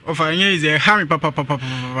 Offer is a hammy papa.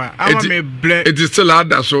 I may bless. It is still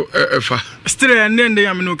hard, so still, and then they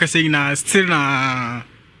am no casina, still na.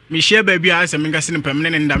 Michelle baby, I am in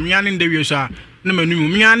permanent and Damian in the USA. No man knew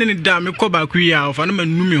me and the dam, a coba queer of a man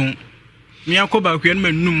knew me. Mia coba queer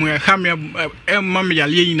man knew me, hammy, mammy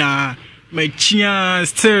Alina, my chia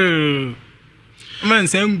still. Man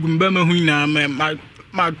saying Gumbama Huna,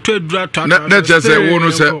 my third rat. That's just a one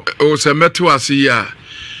who said Metuasi,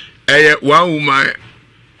 one woman,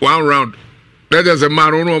 one round. That is a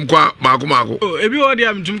maroon qua Mago. Oh, everybody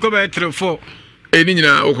am to go back to 4. Any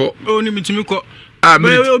now, only to me. Ah,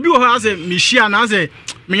 you has a Michian as a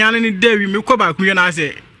Mian day we may go back when I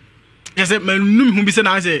say, yes, it may know who be said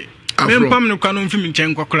I say, I'm permanent canon film in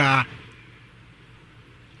Chenkokla.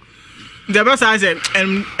 The best I said,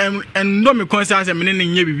 and no me concern a minute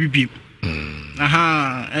in ye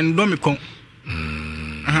aha, and no me con.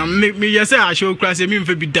 Make me yes, I show class a mean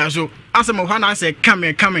for be dazzle. As a Mohana I say, come.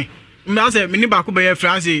 I say, Minibaco by a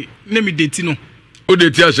Francie, name me Detino. Oh,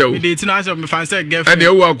 the teacher, Detino, I saw me fancy girl. And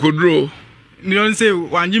you walk could draw. You don't say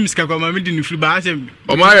one Jim's Kakoma, me didn't flee by him.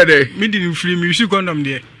 Oh, my day, me didn't flee me, you should condom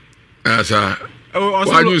there. As I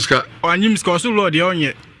one Jim's cost Lord, the on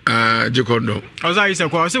yet. Jocondo. As I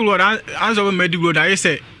said, Lord, answer medical, I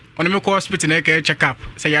say, on the hospital, check up.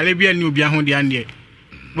 Say, I'll be a new behind the Andy.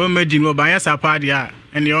 One medino by us a party and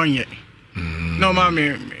the on yet. No,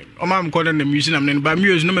 mammy, or mam calling the museum and by me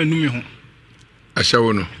is no man knew me. I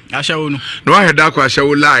shall know. No, I had dark, I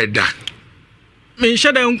shall lie. Me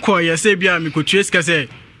shut down call, say, be me could chase say.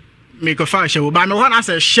 Make a fire show, but no one has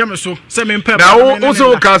a shamaso, seven pepper. Now,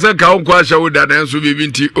 also, Casa Kaukwa would that answer be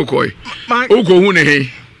Vinti Okoi. My Oko.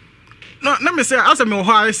 No, let me say, as a more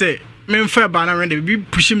I say, men fair banner and they be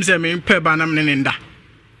pushing them in per banner and that.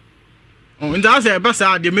 Oh, and that's a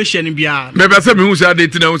bassa, the mission be a. Maybe some who said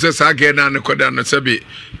it now says again and the Kodan Sabi,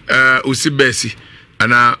 Usibesi,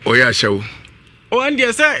 and Oya show. Oh, and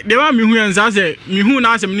yes, sir, there are me who answer me who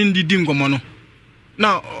knows him in the dingomono.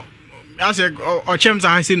 Now, I said, or chums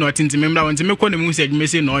I say nothing to remember when to make one who said,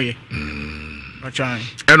 Missy Noye. Trying.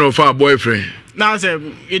 And of our boyfriend. Now, sir,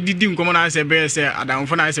 it didn't come on. I said, Bear said, I don't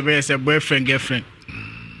find I said, Bear said, boyfriend, girlfriend.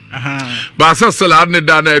 But I still hadn't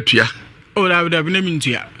done it to you. Oh, I would have been named to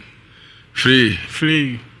you.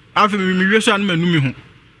 Free. After me, your son, man, knew me.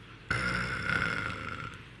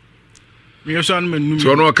 Your son, man, knew me.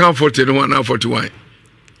 So, no account 41 now 41.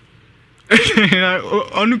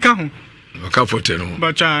 On account. Account 41.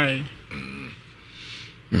 But I.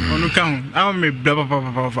 On account. I may blah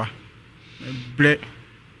blah. Ble.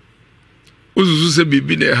 Who say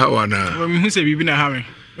bibi na hawa na? Who say bibi na hawa?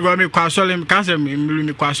 Go me kwasole me ka say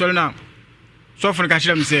me kwasole na. So for ka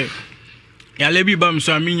kire me say ya lebi bam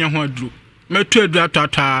so amenya ho aduru. Metu aduru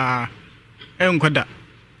atata. Enkoda.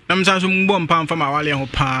 Na me so mbo mpa mfa ma wale ho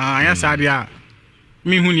pa. Ya sa de a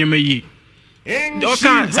me hu ne mayi. O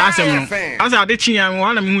kan sa asem no. Asa de chinya me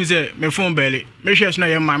wana me hu say me phone bele. Me hwe so na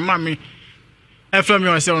ye ma me. E from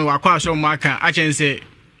you say wa kwa so ma kan a chen say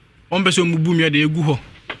on be so mubu mi de egu ho.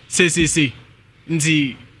 Say.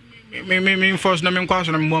 Nti me force na me kwa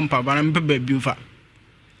so na me mpa ba na me ba bi ufa.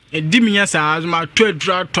 E di mi ya sa azuma to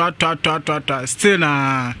still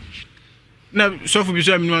na so fu bi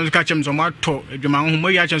so mi no ka chem so ma to adwuma ho mo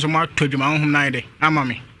ya chem so ma to adwuma ho na ide ama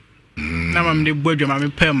me. Na ma me de bo adwuma me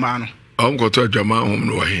pem ba no. On ko to adwuma ho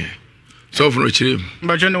no wa he. So fu no chirem.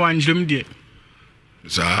 Ba je no wan jirim de.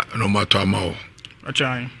 Sa no ma to ama ho.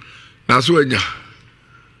 Achai. Na so anya.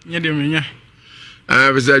 Nya de me nya.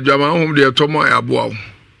 Bisa adwuma ho de to mo ya bo awo.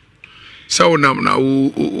 So now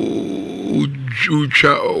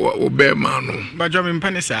obey man. But John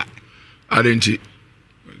Panessa. I didn't.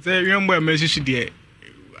 Say young boy message dear.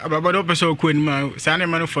 About opposite Queen Man, Sandy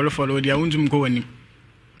man follow the Unzum going.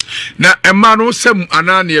 Now a man who some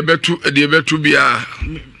anani a better be a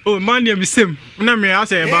oh man, you be sim. No, me I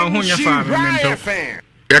say about who your father.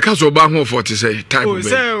 I can't so bad home for to say type of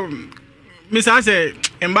so Miss I say,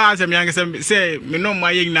 embarrass me, young say, me no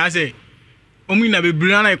my young I say. Omina be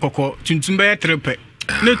brana koko tuntumba trepe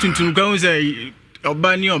ne tuntum kan say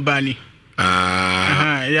obani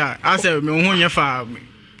yeah I say me ho nya fa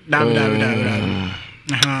da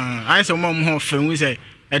I say mom ho fe we say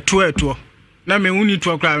eto na me uni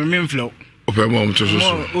to kra me mflo ope mom to so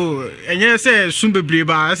oh enye say sum bebre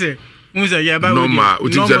ba I say we say yeah ba no ma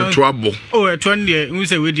uti say trouble oh eto ne we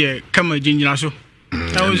say we dey kama jinjina so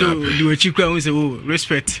na we so di we chi kra we say oh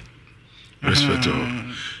respect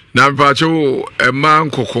na mpacho a man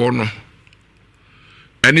kokko no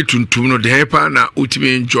any tuntum no de pa na ultimate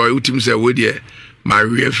enjoy ultimate say we dey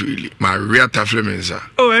Maria Taflemensa.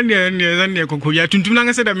 Oh, and kokko ya tuntum na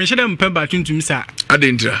ngase da me sheda mpemba tuntum sa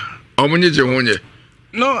adentra omunye je honye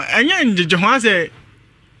no anya nje ho ase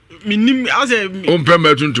minim ase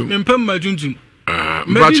mpemba tuntum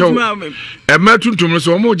mpacho e ma tuntum no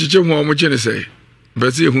so omo jeje ho omo che ne say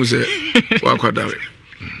bese hu say wa kwadawe.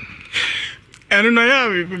 I don't know, yeah,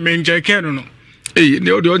 men check it. No, hey,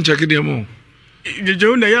 they don't check it anymore. The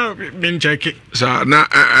Joan, they are men check it. Sir, now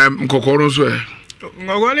I'm Cocoros.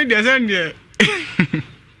 No one in the sand here.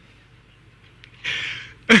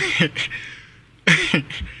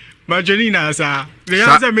 But Janina, sir, the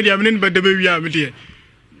answer medium, but the baby are with you.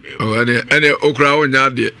 Oh, and okra on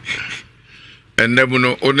yard, and never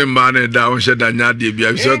know only man down shed and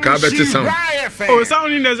yard, so carpet sound. Oh,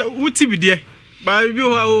 sounding as a woody be there. But you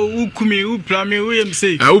are who plame, who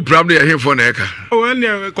say. I will probably hear for Neka. Oh, and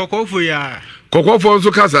there, Coco for ya. Coco for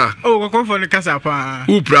Zucasa. Oh, Coco for the Casapa.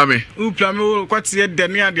 Who plame? What's the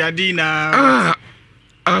near the Adina?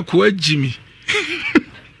 Ah, quite Jimmy.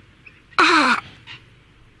 Ah.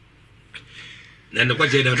 Then the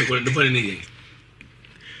question of the funny.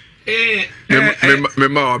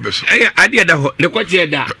 I did the question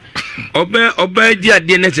that. Obey dear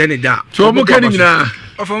dinner any that. So I'm getting now.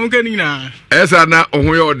 From getting now. As I now on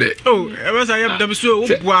your day. Oh, as I have them so,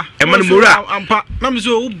 Emanura, and Pam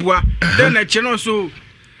so, then I channel so.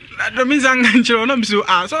 That means I'm so,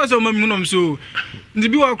 so Mamunum so. The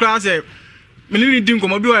Biwa class, Millie didn't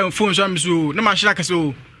come over on phone, so I'm so, no much like a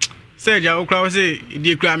so. Said your class,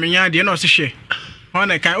 the cramming yard, you're not so.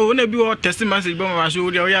 When I can only be all testimony, but I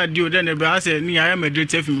should do then I said, I am a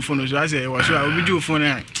great phone, so I say, what I will do for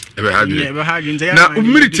now. Now,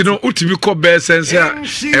 minute no ultimi ko be sense a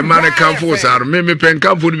e man kan force ar me pen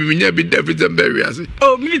kan for bi nya bi David and Berry as.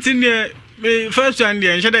 Oh, minute ne first one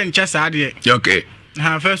there and shada ncha sa there. Okay.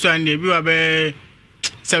 Ha first one there bi wa be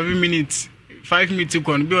 7 minutes 5 minutes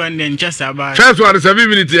kon bi one ncha sa ba. First one 7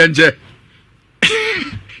 minutes nche.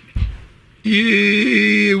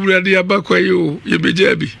 Uradi abakwa yo ye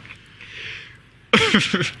bejabi.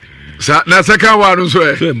 Sa na second one so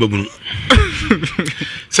e.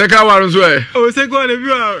 Second one so e. Oh, second one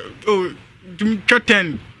you are oh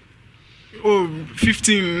 10. Oh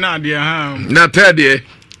 15 na there ha. Na third there.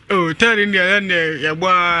 Oh, third in there and ya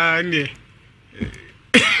boa in there.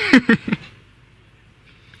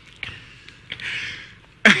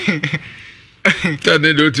 Third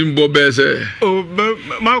dey do timbo be say. Oh,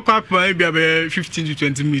 my quack might be about 15 to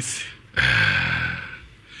 20 minutes.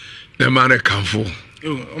 The man come for.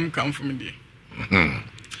 Oh, I'm come from there.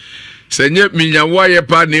 Senye minyawa ye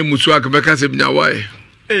pa na emusu akabeka se minyawa ye.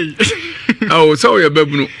 Hey. Oh, so ye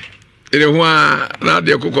babunu. Ere ho a na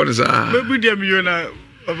de kokko ne sa. Babu dia mi yo na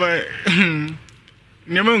baba.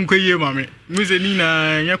 Nyama nkoye mame. Mu se ni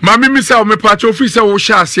na nya. Mame mi sa o me pa cho ofisa wo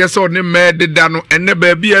sha ase se o ne me deda no enne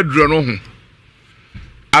ba bi aduro no ho.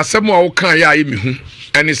 Asem a wo kan ya ye mi hu.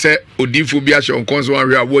 Ene se odifo bi a hye onkonso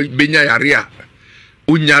anwe a wo benya yare a.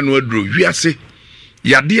 Unya no aduro wiase.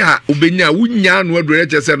 Yade a ubenya wunya no adure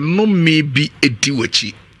che se no me bi edi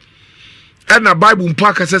wachi ana bible mpo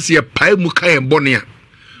aka se ye pai mu kan bone a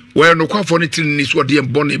we no kwafo ne tin ni so de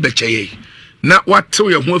bone be cheye na watew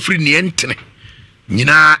ye ho afri ne entene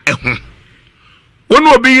nyina eho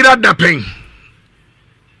wono obi yira da pen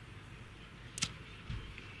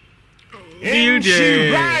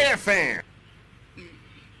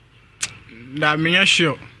da me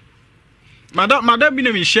sure madam bi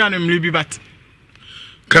na me share na mlibi bat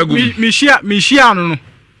Kagu me share no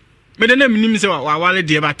me de na minim se wa wale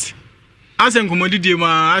de bat asen komodi de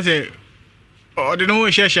ma ase o de no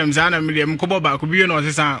share shem za na me de mkobo ba ko bi no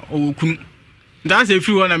sesa o kunu nda ase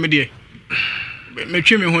free one na me de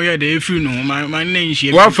metwe me ho yɛ de efiri no ma na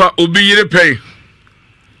nhie wafa obi yire pɛn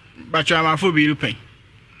bacho amafo obi yire pɛn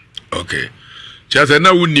okay chase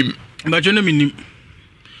na wonim bacho na minim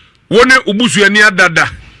wone ubusuani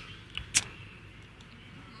adada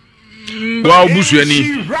wa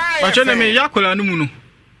ubusuani bacho na me yakola no mu no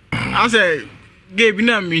ase ge bi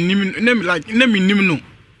na minim na minim no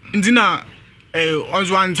ndina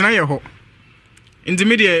onzo antena ye ho ndi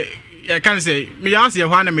me de ya kan say me ya ase ye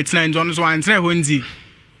ho na metena nzo no so antena ho ndi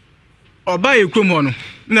oba ye krom ho no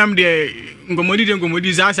na me de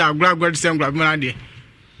ngomodi za ase agura se ngura me na de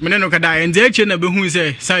me no kada enze eche na behu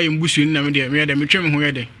say sai mbusu na me de metwe me ho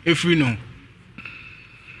ye de efiri no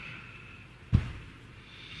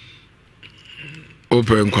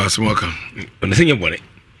open kwasmoka na senye bone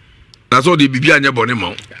na so de bibia anya bone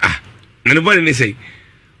ma na ne bone ne say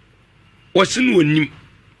wasinu onim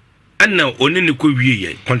ana onene ko wie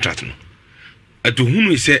ye contract no ato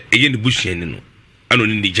hunu se eye ne busuani no ana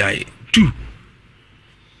onene jaye 2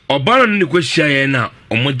 obaro ne ko hia na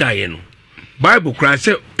omodaye no bible kra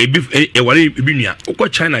se ebi wale ebi nua ukọ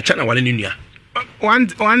China wale ne nua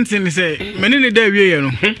one thing say menene da wie ye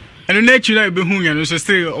no eno na echi na ebe hu nya no so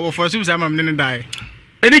still over for some am ne dai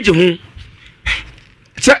ene je hu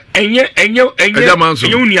se enye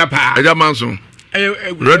unia pa eja manso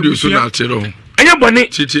radio so na tero enye bone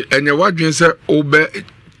chichi enye wadwen se obe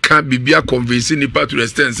ka bibia convince ni part to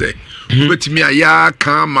extend say betimi aya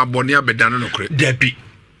ka mabone abedano no kre dabi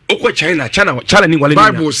ukọ China ni wale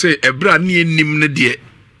ne bible say ebra ne enim ne de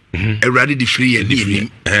ewrade di free ye ni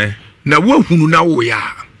na wo hunu na wo ya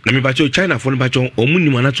na me bacho China for bacho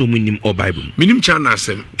omunim anato omunim o bible minim China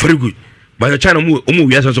asem very good but China omu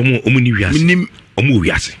wiase so omu ni wiase minim omu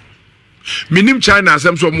wiase minim China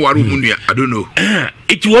asem so omu waru munua I don't know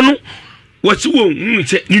it wono what's wo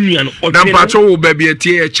nse ni nua no na bacho wo ba bia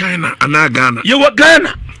tie China ana Ghana ye wo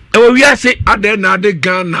Ghana e wo wiase ade na ade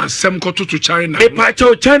Ghana asem kototo China e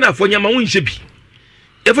bacho China for nyama wonse bi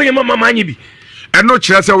e for nyama mama anyi bi eno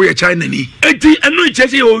kire se wo ye China ni enti eno kire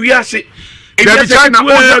se wo wiase China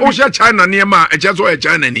China niema e je so e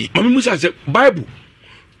China ni mama musa se bible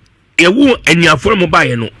e wo aniafo mo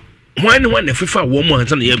bae no hwan ne fefa wo mo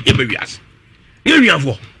ansa na ye be wiase ye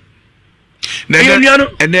nuafo na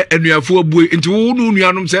ene enuafo abue nti wo nu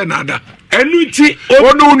nuanom se na ada enu ti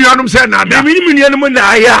wo nu nuanom se na ada mi nuanom na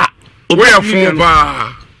aya wo ya fo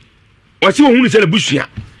ba wasi wo hunu se na busua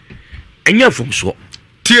enya fom so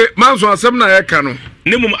tie manso asem na ye ka no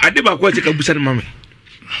ne mum ade ba ko se ka busa ne mame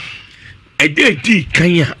ede di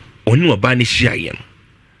kanya oni oba ne hia ye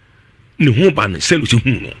no ne ho ba ne se lo se hu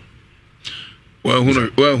no wa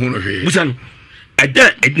hu no hwe busa no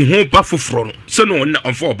ede ho ba foforo no se no na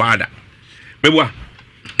onfo oba da bebwa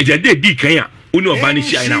ede di kanya oni oba ne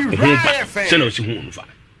hia ye na ho ba se no se hu no fa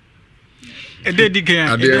ede di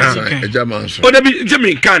kanya ade ejamanso o da bi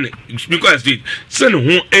jemi kan because it se no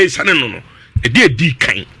ho e sane no no ede di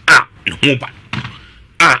kan ne ho ba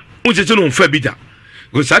o se no fa bi da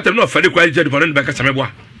go satem no fere kwa je dipano be ka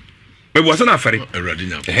sameboa bebo so na fere awrade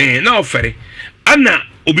nya na ofere ana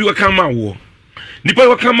obi wa kan ma wo nipa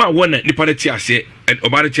wa kan ma wo na nipa de ti ase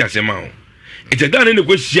oba de ti ase ma wo ite dan ne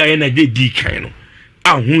go hia ye na de di kan no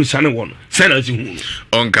ahun sane wo no se na si hu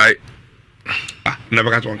onkai na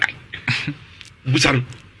baka onkai busan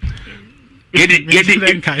yedi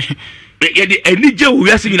eni je wo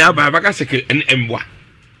yase nyina ba baka seke emboa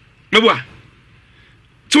meboa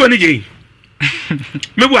tu ani je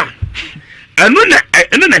mebwa anu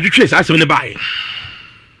na twetwe sa asem ne bae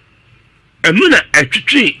anu na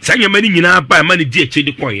atwetwe sanya mani nyina ba ma ne di eche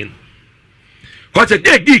di koyen ko se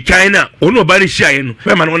di kan na ono ba ne hia ye no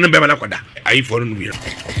be ma no be ma na koda ayi fo no wi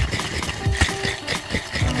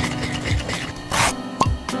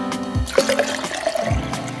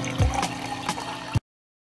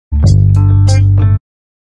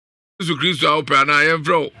Yesu Kristo a opera na ye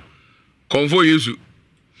fro konfo Yesu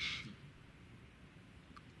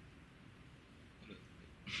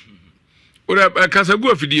ora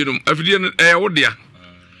kasagu afidie no wodia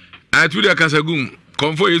atu dia kasagu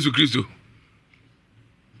konfo Yesu Kristo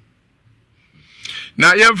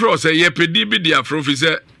na ye fro se ye pedi bi dia fro fi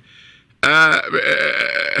se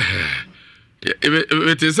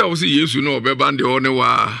etesa wo se Yesu no obeba nde one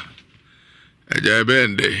wa eja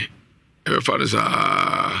bende e fa sa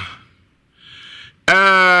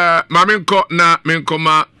ma menko na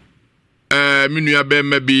menkoma minua be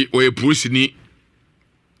ma bi o e prusini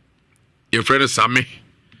your friend Sammy.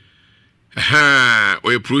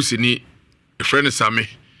 O prusini your friend Sammy.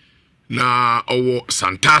 Na owo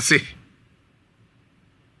Santase.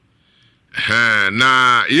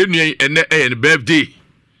 Na yenu ene birthday.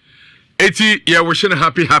 Eti ya wishing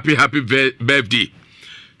happy birthday.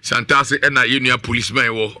 Santase ena yenua policeman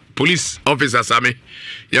wo police officer same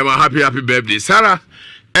yama happy birthday Sarah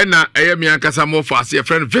ena eyemi ankasa mo fast your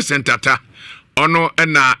friend Vincent Tata ono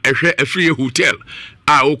ena ehwe afri hotel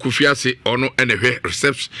a okufiase ono ena ehwe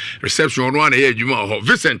reception ono ana ye adwuma ho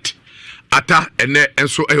Vincent ata ene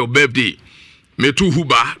enso eyo birthday metu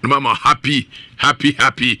huba no mama happy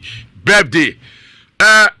birthday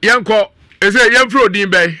yanko ese yamfro din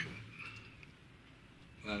bay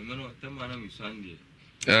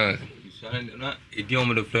na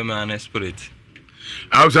idiom the flame and spirit.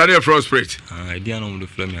 Outside of frost spirit. Idiom the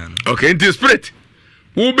flame and. Okay, into spirit.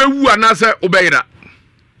 Who be who anasa obeyra.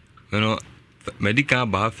 You know, medical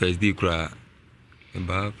bar first day cry.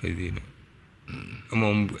 Bar first day.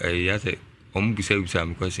 Yase bisa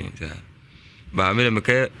some questions. But I made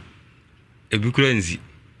a ebukurenzi.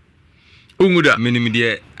 Umuda minimum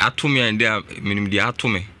de atomi and there minimum de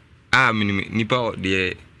atomi. Minimum nipa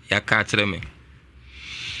de yakatre me.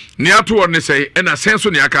 Ni ato won say e na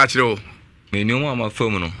senso ni aka akire o me ni o ma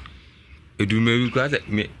fam no edu me wi kwa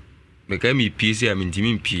me ka mi pc a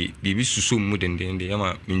mentimi mpi bibi susu mu dendende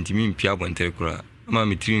yama mentimi mpi abontere kura ama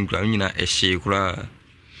metimi kura nyina ehye kura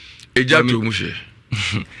eja to mu hye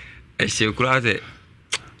ehye kura ze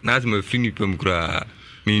na azma firi ni pem kura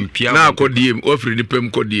mi mpi na akodiem o firi ni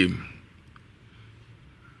pem kodiem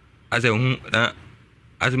aze hu na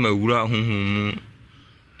azma wura hu mu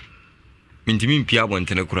Mintimi mpia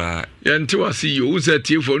bontene kura ya nti wasi yo uza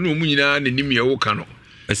tiefo no mu nyina ne nim ye wo ka no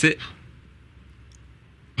ese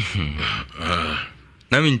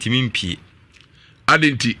na mintimi mpi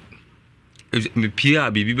adenti me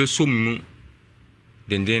pia bibi be so mu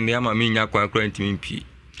denden ya ma me nya kwa kura ntimi mpi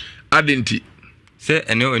adenti se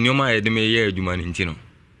ene ma ye de me ye adwuma ne ntino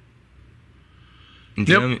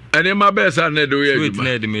ene ma be sa na do ye adwuma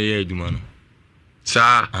na de me ye adwuma no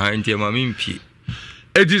sa nti ma me mpi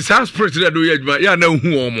it is our spirit that do yedma ya na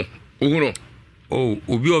hu omo no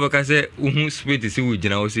obi obeka se hu spirit se wo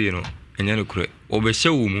gina wo se no enya no kure obehye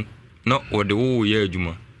wo mu na ode wo ye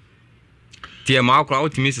adwuma tie ma akora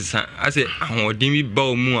otimi sesa ase ahodin bi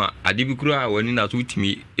ba mu a ade bi kura wani na so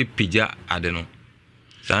otimi epija ade no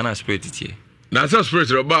sana spirit tie na sa spirit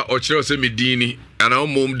roba o kire se medini ana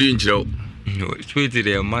mom din kire spirit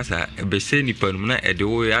de masa ebehye ni panu na ede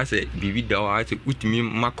wo ya se bibi da wa ase otimi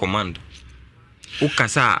ma command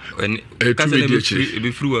ukasa kasa ne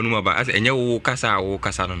be fru anu aba ase enye wo kasa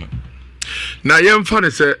no na yemfa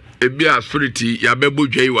ne se ebia spirit ya bebo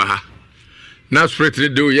dwai wa ha na spirit ne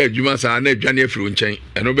de ya adwuma sa na adwane afiri nchen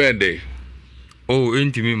eno be nde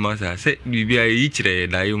entimi masa se bibia yi kire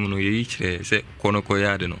da yemu no yi kire se kono ko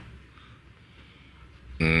ya de no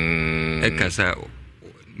kasa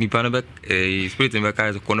ni pana be spirit ne be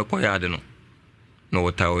kasa kono ko ya de no no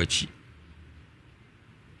wota wachi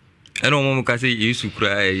eno mo ka se Yesu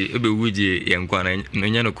kura ebe wuje yenkwa na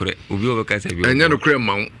nya no kure obi obeka se bi enya no kure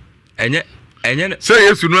mawo enya se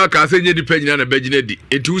Yesu no aka se nya dipa nyina na bagina di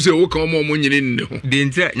etu se wo ka mo nyine ne ho de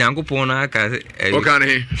ntia nyankopon na aka se o ka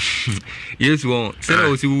ne Yesu won se na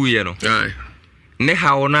o si wuye no ne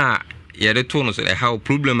hawo na ye de to no so e hawo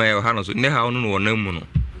problem ayo ha no so ne hawo no no na mu no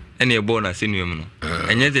ene e bo na se nuem no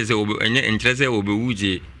enya se obi enya enkyere se obi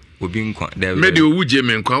wuje obi nkwa me de wuje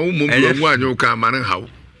me nkwa wo mo bu anwo ka ma ne hawo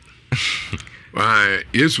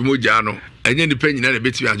Yesu moja no enye ni pe nyina na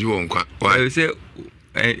beti aje wo nkwa se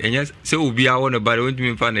enye se obi a wona bare won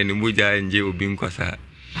tumi fa na ni moja enje obi nkwa sa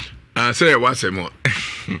se wa se mo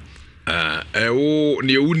wo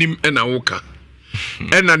ne ewunim na wo ka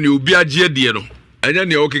na ne obi aje de no enye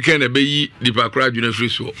ne okeke na be yi dipa kra adwuna free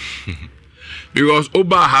so because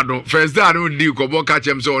oba ha no first day no di ko bo ka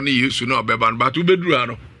chem se oni Yesu na obeba no but ubeduru ha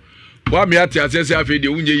no wa me ati asese afi de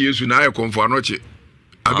unye Yesu na aye konfo anoche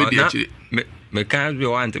abedi akire me ka bi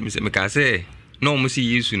want me ka se no mo si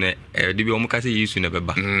Yesu na de bi o mo ka se Yesu na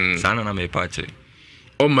beba sana na me pa akire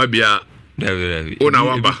o ma bia david ona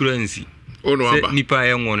waba kuransi ona waba nipa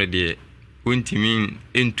ya nwono de ontimi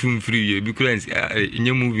entum free ye bi kuransi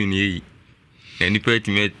nye movie ni yi na nipa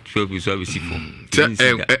etime 12 so abisifo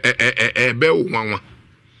be nwanwa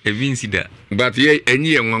evinsida but ye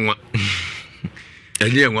enyi nwanwa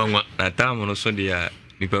enyi nwanwa na tamu no so de ya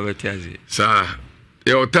nipa betiaze sa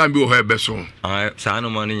ye otambi o ha beso sa no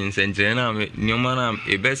man nyin senjere na me nyoma na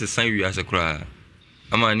ebese san wi ase kra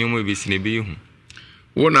ama nyoma ebesi ne be hu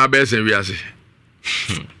wo na abese wi ase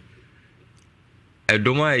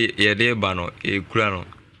edoma ye de ba no e kura no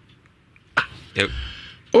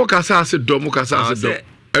o ka sa ase dom o ka sa ase dom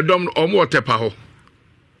edom omo otepa ho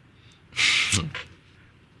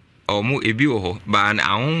omo ebi ho ba na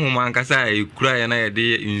ahonhoma nkasa e kura ya na ye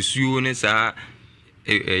de nsuo ne sa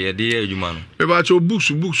ye de adwuma no e ba cho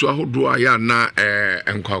books ahodo aya na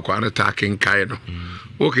enkwakwa na ta kenkai no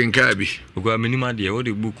Okay, Kabi. Because minima dear, what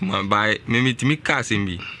the book man buy me to me casting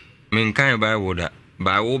be. Men kind buy water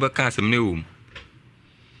by over casting no.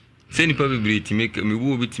 Send probably to make me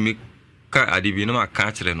will be to make car at the Vinoma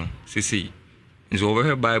catch no. See. It's over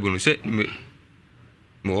her Bible said me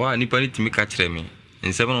more nipani to me catch me.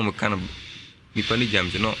 And 7 of kind of nipani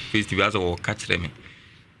jams, no festivals or catch me.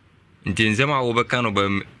 In Tenzema over kind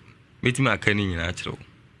of meeting my canning natural.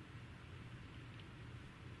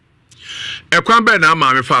 Ekwan be na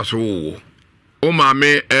maame fa so wo o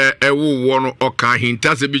maame wo wo no oka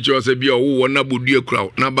hinta se bi cho se bi o wo na bodue kura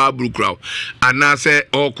na ba bru kura ana se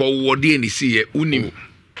okọ wo de ni si ye unim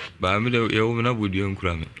ba me de ye wo na bodue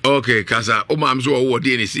kura me okay kasa o maame so wo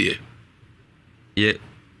de ni si ye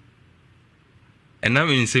ena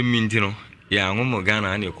me nsem minti no ya anwo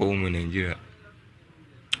Ghana na ko mu Nigeria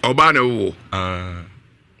oba na wo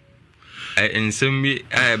in some be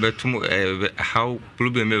how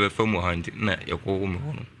problem ever from hand na yako mo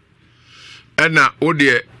na o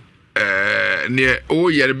de ne o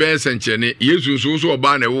yere be nsenche ne Yesu so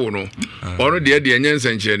oba na wo no ono de enye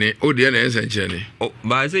nsenche ne o de na nsenche ne o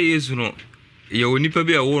ba se Yesu no ye onipa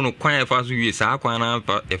bi a wo no kwan efa so wie saa kwan na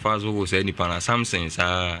efa so wo se nipa na Samson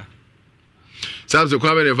saa Samson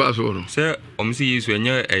kwa be efa so no se omsi Yesu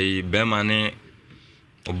enye be ma ne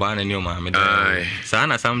Obana ni o ma me da. Sa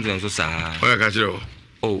na Samson so sa. O ka kire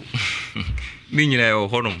o. Mi nyina e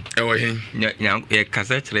honom. E wo hin. Nya e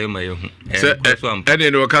kasa kire ma ye hu.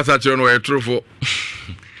 Ene no kasa kire no e trofo.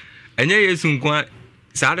 Enye Yesu nkwa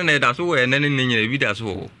sa de na da so wo ene ne nyina bi da so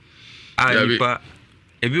wo. Nipa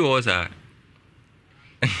e bi wo sa.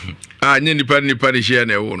 Nye nipa ni hia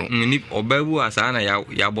na e wo no. Ni obabu asa na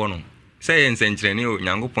ya bo no. Se ye nsenkyere ne o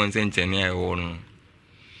Nyankopon nsenkyere ne e wo no.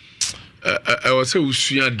 I say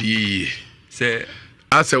usua di say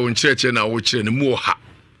asa won cheche na wo kire ne mu ha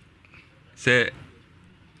say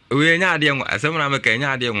we nya ade nwa asem na meka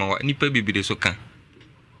nya ade nwa nipa bibire so kan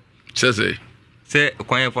say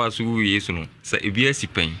kwan fa so wi Yesu no say ebi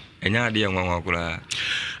asipan nya ade nwa kura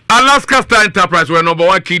Alaska Star Enterprise were number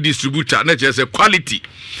 1 key distributor na say quality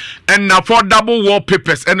and affordable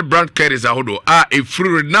wallpapers and brand carriers ahodo are a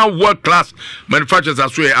free now world class manufacturers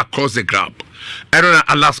as well across the globe. Erona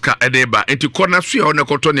Alaska edeba enti kona so ya ne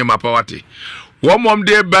koto ne mapawate wo mom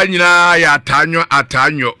de ba nyina ya atanyo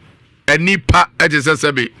enipa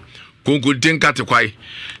ejesesebe konkuntin katekwai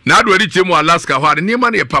na ado adi chemu Alaska ho ade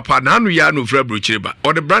niema ne papa na anu ya no fra brochireba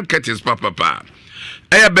or the brand curtains papa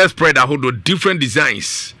air best spread ahodo different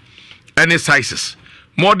designs any sizes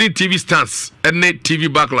modern TV stands any TV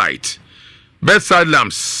backlight bedside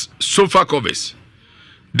lamps sofa covers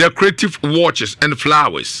decorative watches and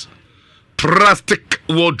flowers plastic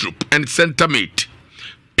wardrobe and center mate,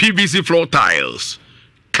 PVC floor tiles,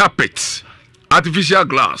 carpets, artificial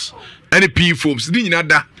glass, and P foams.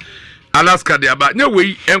 Nada Alaska de aba. Nye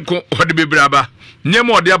wei enko hode bebraba. Nye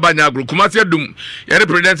mo de aba nyagro. Kumasi dum. Yere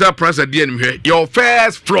Prudential Plaza de enhwe. Your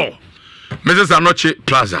first floor. Mrs. Anoche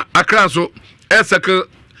Plaza. Accra so Air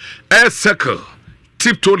Circle,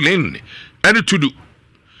 Tiptoe Lane, and to do.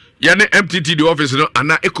 Yane MTT the office no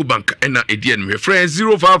ana Ecobank ena edien me friend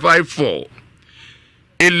 0554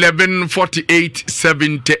 1148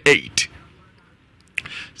 78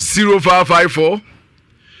 0554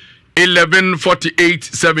 1148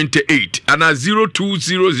 78 ana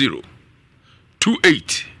 0200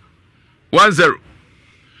 28 10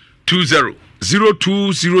 20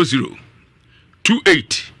 0200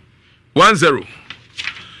 28 10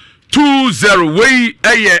 20 wey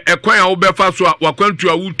ekwan a wo befa so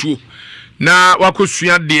wakwantu awutu na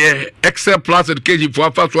wakosua de Excel Plus education for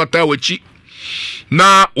afa so ata wachi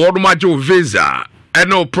na wodomaje visa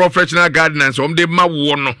eno professional guidance om de ma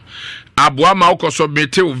wo no aboa ma wo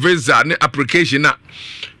submit visa ne application na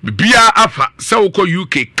bia afa se wo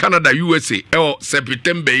UK Canada USA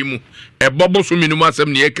September yi mu bobo so minimum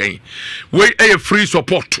asem ne yekan wey free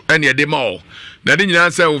support ene de ma o na de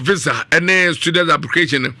nyina say visa any student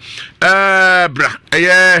application bra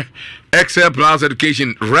Excel Plus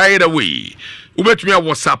education right away ubetumi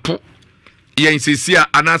WhatsApp yen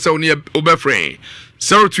sisia anasa oni obefren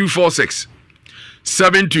 0246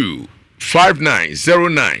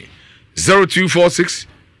 725909 0246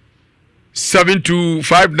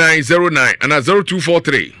 725909 and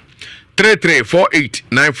 0243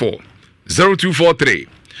 334894 0243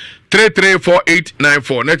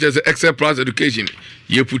 334894. Not just Excel Plus education.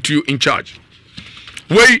 You put you in charge.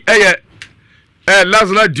 Way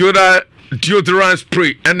Lazla deodorant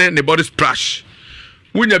spray and then the body splash.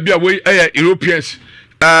 When you be away Europeans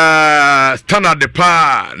standard the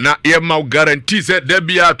pa na EMA guarantee said there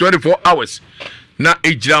be 24 hours. Na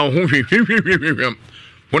age down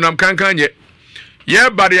when I'm can ye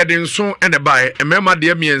bade ye den so ene bae emema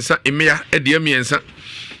de miensa emia e de miensa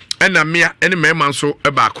ena mia ene mema nso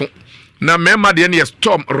e baako na mema de ne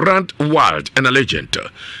Storm Rand Wild and a legend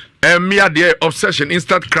Mia de Obsession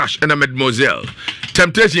Instant Crash and a Mademoiselle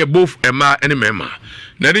Temptation both Emma and Mema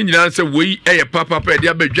na ni nyina se we papa pa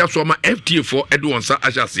dia badwa so ma FT4 edwon sa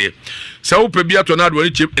ahase se wo pe bia to na adwo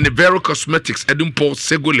ni chip in the Vero Cosmetics edum Paul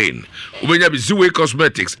Segolane ubenya bi Ziwe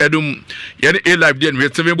Cosmetics edum ye A Live de we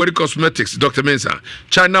Seven Body Cosmetics Dr. Mensa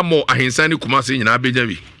China Mall ahensan ni Kumasi nyina abenya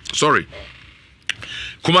bi sorry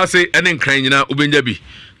Kumasi enen kran nyina ubenya bi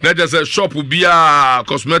na just a shop bia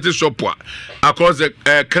cosmetic shop across the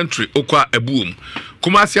country okwa ebuum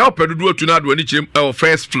Kumasi a opedudu to na adwo ni chip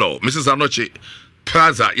first floor Mrs. Anoche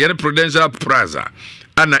Plaza, Yen Prudential Plaza,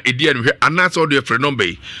 Anna Idian, and that's all the friend number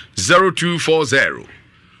 0240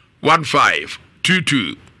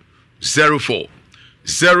 152204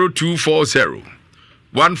 0240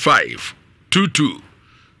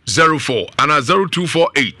 152204 and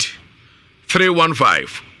 0248 315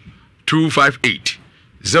 258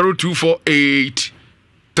 0248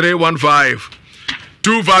 315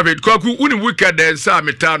 258 Kwaku uni wicked and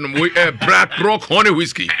Samitano we Black Rock Honey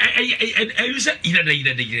Whiskey. Na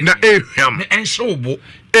eham and so bo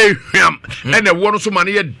eham and the one so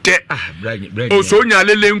money dead. Oh, so nya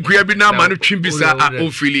lele nkua bi na ma no twimbisa a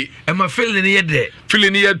ofili. Am I feeling here there?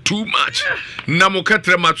 Feeling here too much. Na mo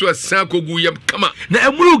katre mato asan kogu yam kama. Na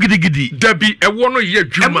emuru gidigidi. Dabi e wono ye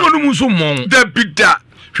dwuma. Emuru mu so mon. Dabi da.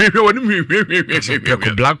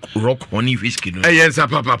 Black Rock Honey Whiskey no. Yes,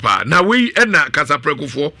 papa. Na we na kasa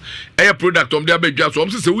prekufo. E product om de abedwa so om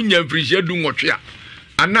se wunya mfirihia du nwotwe a.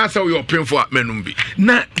 Anasa we open for menum bi.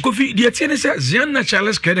 Na Kofi de tie ne se Ziana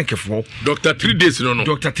Charles Kenekefo. Dr. 3 days no.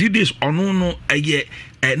 Dr. 3 days ono no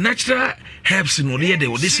natural herbs no le de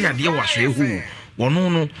ode se ade waso ehu. Wono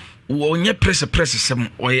no wonye press sem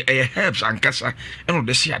oye herbs ankasa eno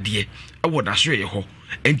de se ade e woda so ye ho.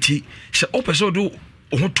 Enti se opese do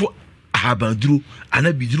ohoto ahabaduru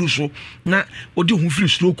anabiduru so na odi ho firi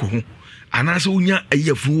stroke ho anase unya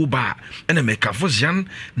ayafuru ba ena mekafo Zian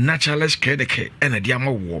naturalist kedeke ena dia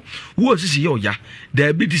mawo wo sisi yo ya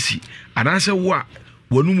diabetes anase wo a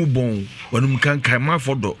wanum bon wanum kankan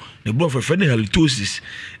mafodo ne bro fefe ne halitosis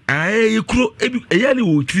ayekro eyale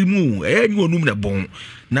wo trimu eyanyi wanum na bon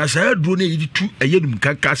na sa duro ne yidi tu eyenum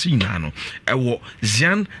kankasi nyina no ewo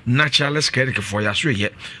Zian naturalist kedeke for ya so ye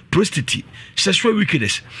prostate sexual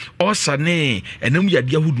wickedness osane enam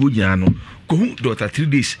yade ahudo nyina no kohu Dr. 3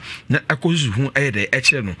 days na akosu hu ayede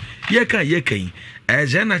ekere no ye kan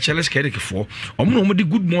Zian naturalist kedeke for omo no de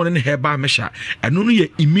good morning herbal mesha eno no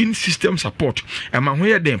ye immune system support ema ho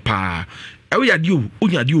ye den pa ewe yadio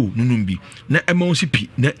onyadio nunumbi na emonsipi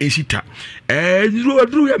na esita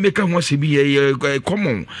duro ya meka ho asebi ye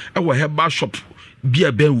common ewe herbal shop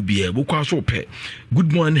bia ben ubi e bokwa so pe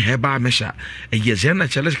good morning herbal mesha ye Zian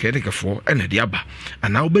naturalist kedeke for ena de aba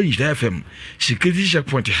ana obanyi FM security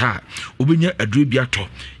checkpoint ha obenya aduro bi ato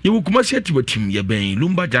ye wokumasi atibatim ye ben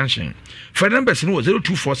Lumba Junction for numbers no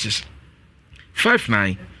 0246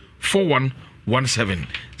 594117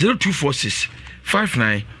 0246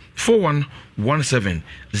 594117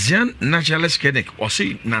 Zian naturalist clinic or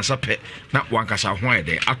say nasape na wankasa ho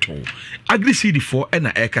ede ato agri CD4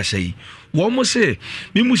 ena eka sei wo mo se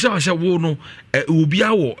mi musa wase wo no obi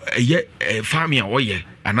awo ye farm ya oye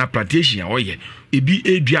ana plantation ya oye ebi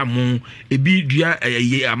edua mo ebi dua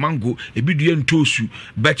ye amango ebi dua ntosu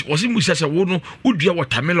but wose musa se wo no udua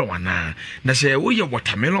watermelon ana na se wo ye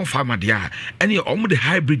watermelon farmer dia ene omo de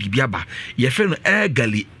hybrid bi aba ye fe no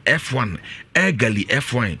Egali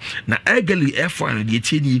F1 na Egali F1 de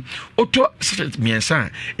tieni oto set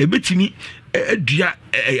miensa ebetimi edua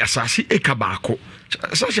asase ekabako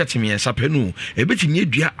sachet miensa penu ebetimi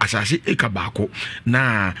edua asase ekabako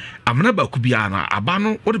na amana ba ku bia na aba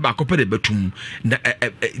no wo de ba ko pede betum na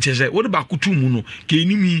chese wo de ba ko tumu no ke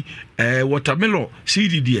enimi watermelon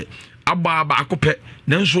seed de aba ba ko pe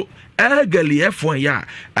nanso Egali F1 ya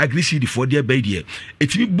agri CD4 de ba die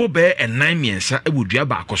etimi bobe ennan miensa ebodua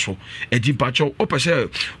ba akoso edimpacho opese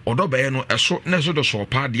odobe no eso na so do so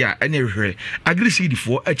pa de a ene hwehwe agri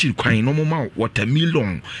CD4 achi kwan no moma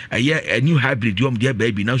watermelon a new hybrid yom de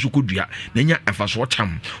ba bi na so kodua na nya afaso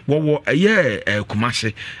cham wo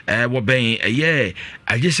kumase wo ben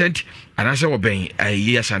adjacent anase wo ben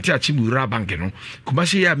asante achimura bank no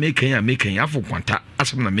kumase ya mekan afo kwanta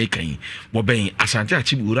asem na mekan wo ben asante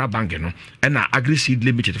achimura bank no ena agri seed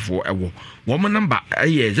limited for ewo wo number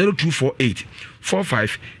 0248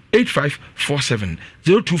 45 8547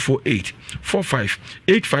 0248 45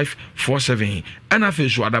 8547 ana fe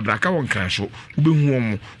so adabraka won kan so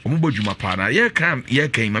ubehu omo bodwuma pa na ye kan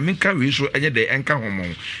ma menka we so enye de enka homo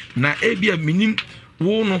na ebia minim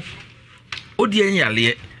wo no odi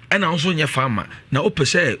enyale ana nso nye fama na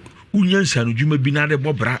opese unyansa no dwuma bi na de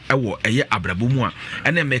bobra ewo eye abrabomu a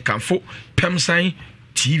ene mekanfo pemsan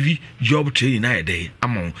TV job training na day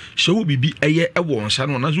amon so wo bibi eye ewo nsa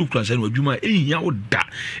no na so kura nsa no adwuma ehia wo da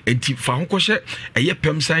enti fa ho kɔhye eye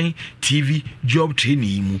pemsan TV job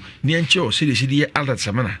training mu ne enche o sede alert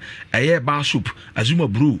samana eye bar soup azuma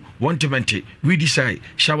brew 120 we decide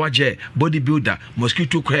shower gel body builder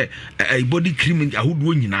mosquito coil body cream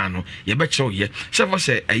ahodo nyina no ye be kyew ye sefa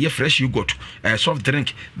se eye fresh yogurt soft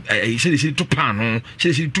drink sede to pan no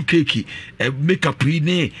sede to cake makeup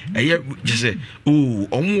ni eye just oh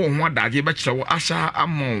omo ho adaje be kire wo asa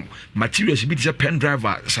amon materials bi say pen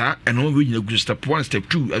driver sa eno we nyina gu step 1 step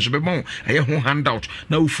 2 aso be bon aye ho handout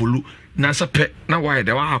na wo follow na sa pe na why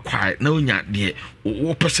de wa akwa na onya de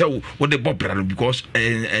wo pese wo de bobra no because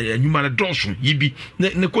anyuma na donso yibi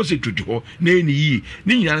ne concentrate ho na eni yi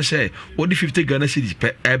ni nyina say wo de 50 Ghana cedis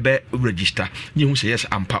pe ebe register ni hu say yes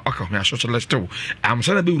ampa aka ho aso list wo am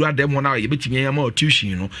say na be wura dem ho na ye betimi ya ma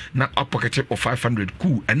tuition no na pocket of 500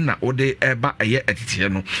 cool and na wo de eba aye atete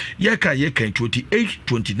no ye kan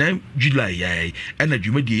 28-29 July ye and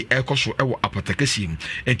adwumadi ekoso ewo apotekasi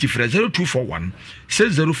enti fra 0241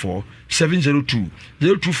 604 702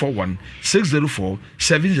 0241 604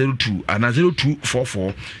 702 and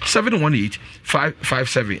 0244 718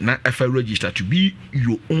 557 na FI register to be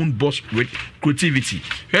your own boss with creativity.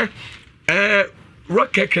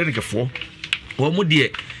 Rock clinic for one more dear.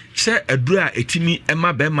 Say a dra etimi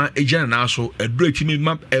ema bema ejana na so edra etimi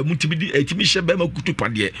ma mutimi di etimi hye bema kutu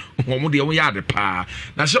pade omo de wo ya de pa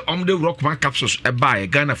na se om de rockman capsules e ba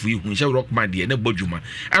Ghana for you hye rockman de na bodwuma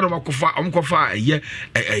e do makofa om kofa ye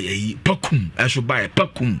pakum eso ba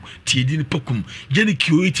pakum ti di ni pakum jeni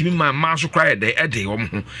kio etimi ma so kra de e de om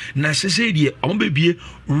ho na se de om bebie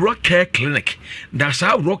rock care clinic da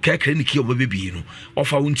sa rock care clinic yo bebie no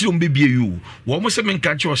ofa wonti om bebie you wo mo se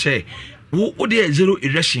menka che o se wo de zero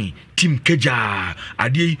erection team keja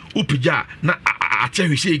ade upija na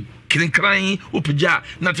atehwe kinkran upija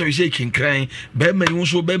na atehwe kinkran be mai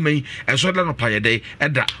wonso be mai enso da no payede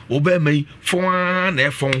eda wo be mai fon na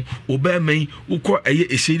efon wo be mai ukọ eye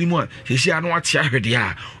eseni mu a sesi anu ate ahwede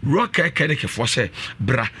a rock clinic for say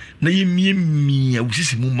bra na yemie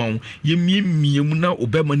wusisi mu mawo yemie mu na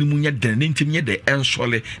obe mani mu nya dan ntim nye de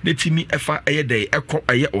ensole na timi efa eye de ekọ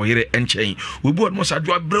eye oyere enchen we bu mo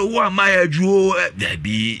sadwa bra wo ama adwo da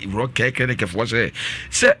bi rock clinic for say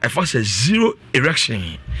efa say zero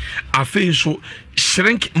erection afi so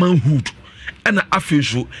shrink manhood ana afi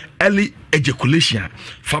so early ejaculation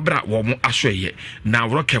fabra wo mo asoye na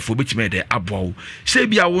rock careful betime de abowo se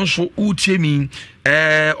bia wo so utie mi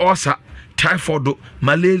osa typhoid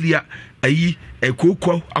malaria ayi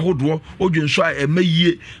ekoko ahodo odwonso a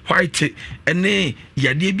emayie white ene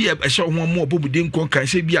yade bi ehye ho mo obobude nkon kan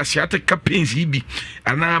se bi asiatic pains bi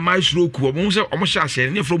ana my stroke wo mo se omo sha ase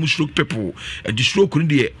ne from stroke people the stroke ni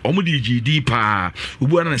de omo de gd pa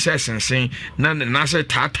obu na se sensen na se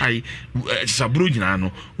tatai sabro nyina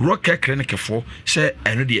no rock clinic fo se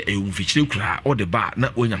eno de eyumfichire kura o de ba na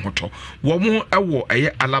onya hoto wo mo ewo eye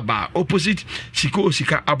alaba opposite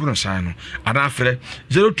sika abronsan no ana afre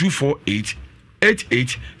 0248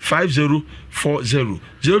 885040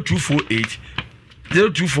 0248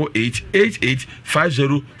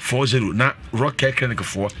 885040 na rock clinic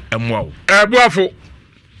for emwa buafo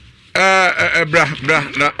bra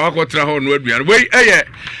na akotra ho no aduan we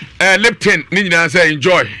Lipton ni nyina say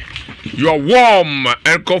enjoy your warm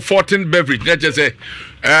and comforting beverage na je say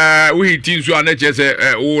we tin so na je say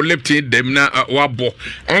o Lipton dem na wabo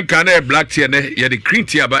onka na black tea na ye the green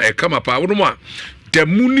tea ba e kama pa wono a the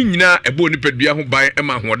muni nyina ebo ni pedua ho ban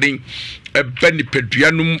ema hoden eba ni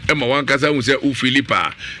pedua num ema wankasa hu se o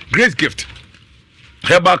Philippa Grace Gift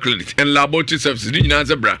Herbal Clinic and Laboratory Services ni nyina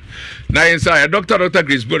zebra na inside Dr.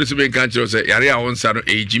 Grace Body so ben kan chiro se yare a won sa no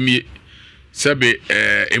ejimie sebe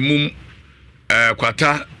emum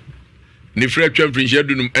kwata ni fracture fringe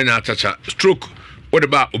dunum ena atacha stroke what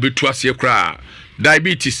about obetu ase kra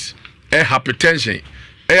diabetes hypertension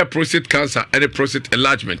prostate cancer and prostate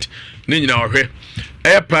enlargement ni nyina ohwe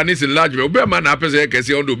penis enlargement obe ma na apese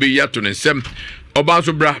kese ondo be yato ne sem oba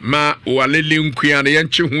so bra ma walele nkua na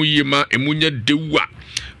yenche hu yi ma emunya dewa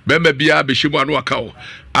bema bia be hyimu anu aka wo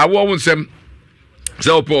awo wonsem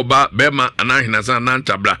sɛ wopɛ ɔba bɛrima anaa henasa anaa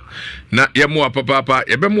ntabra na yɛmmoa papapa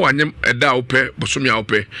yɛbɛmo anyem ɛda a wopɛ bosome a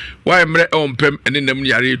wopɛ woayɛ mmerɛ ɛwɔ mpɛm ɛne nam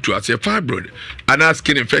yare yɛtu aseɛ fibroid anaa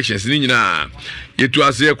skin infections ne nyinaa yɛtu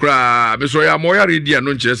aseɛ koraa me so yɛ ama ɔyare di a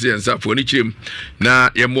no nkyerɛ sɛ yɛnsafoɔ ne kyerɛm na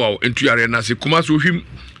yɛmmoa wo ntu yare no ase kuma so hwim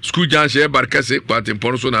school junction barkase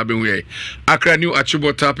kwatempɔn so na abɛhu yɛ Accra New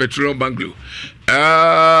Achibota Petroleum Bungalow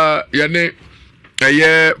yɛne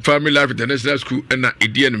Family Life International School and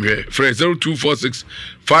EDN here. Friend 0246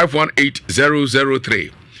 518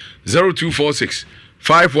 003 0246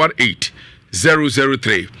 518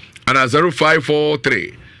 003 and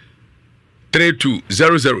 0543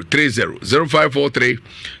 320030 0543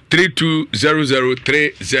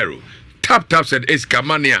 320030 tap said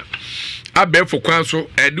Escamania Abe for Kwanso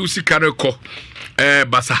Edusi Kaneko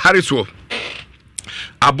Basahari so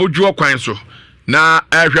Abojo Kwanso na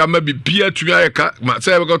ahwama bibia tumi ayeka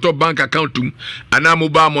say we got bank account tum ana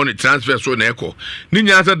mobile money transfer so na eko ni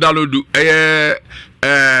nya say download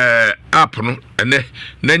app no ene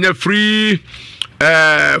na nya free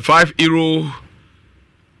 €5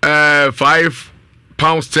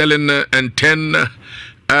 £5 sterling and $10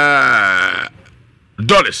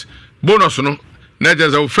 bonus no na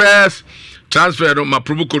just our first transfer no ma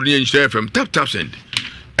promo code ni Nhyira FM tap send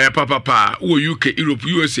papa wo UK Europe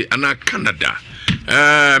USA and Canada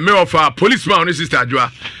me of a policeman on sister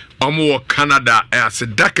Adwa omo Canada as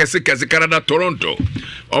kese Canada Toronto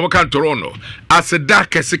omo kan Toronto as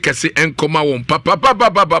kese enkoma won papa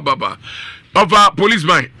of a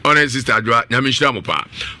policeman on sister Adwa nyamishira mo pa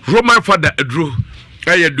Roman father Edru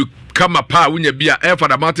ayedu kama pa wunya bia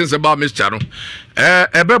father Martin Seba Mr. no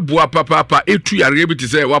ebe bua papa etu yare bi te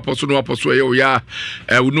say waposo no waposo ye ya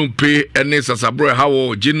unumpe ene sasabro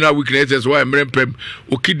how general weaknesses why mrempem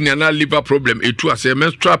o kidney na liver problem etu ase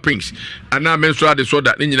menstrual pains ana menstrual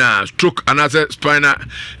disorder ni nyina stroke ana spinal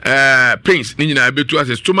pains ni nyina betu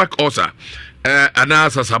ase stomach ulcer ana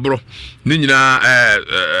sasabro ni nyina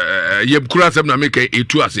yemkura sem na make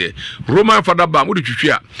etu ase Roman father ba mo de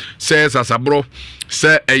twitwa say sasabro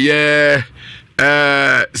say eye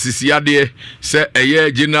sisiade say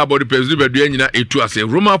eye general body pains bedua nyina etu ase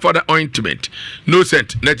Roman father ointment no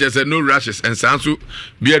scent na say no rashes and sanso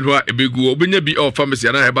bia no ebegu obenya bi of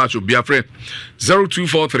pharmacy na heba so bia friend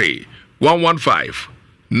 0243 115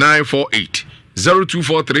 948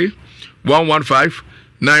 0243 115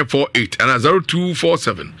 948 and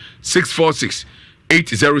 0247 646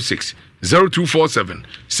 806 0247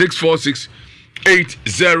 646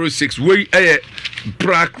 806 we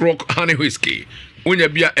Black Rock Honey Whiskey unya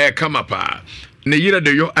bia kama pa ne yire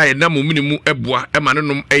de yo na muminimu eboa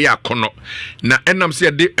emanenom akono na enam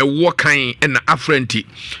se de ewo kan na afrenti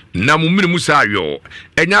na muminimu sa yo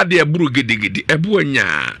enya de eburu gidigidi ebu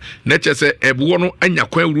anya na chese ebu no anya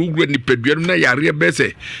kwan wurugura ni peduanum na yare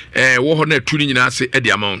bese wo ho na tuni nyina ase e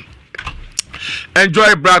de amount.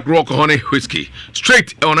 Enjoy Black Rock Honey Whiskey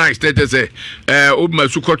straight on ice that say obma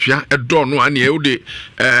sukotwa edo no ane e de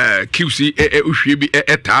QC uhwe bi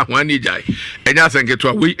eta ho ane jai enya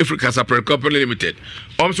senketo we Africa Separate Company Limited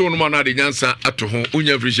omso no na de nyansa ato ho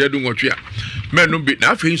unya frishadu nwotwe menu bi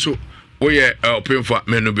na afei so oye opemfa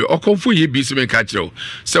menu bi okonfo ye bi se menka kireo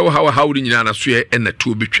se wo hawo nyina na so ye na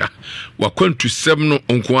tuo bitwa wakwantu sem no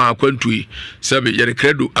onko akwantu yi se be yere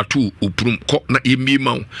credo atu oprum ko na yemi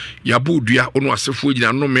mawo yabodua ono asefo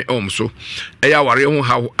nyina no me omso eya ware ho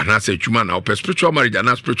hawo anasa adwuma na op spiritual marriage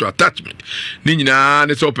and spiritual attachment ni nyina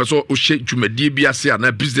ne se opeso o hye dwumadie bi ase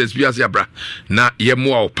na business bi ase abra na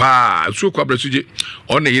yemo a pa so kwa brasuje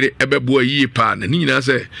ona yire ebebo yi pa na ni nyina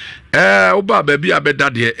se oba ba bia beda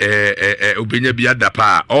de obenya bia da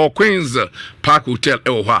pa Queens Park Hotel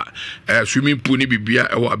ho swimming pool ni bibia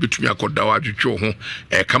ho abetumi akoda wa adwetwe ho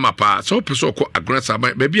kama pa so peso ko agresa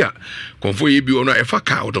ba bia konfo ye bi ono efa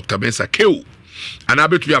ka Dr. Bensa Keu ana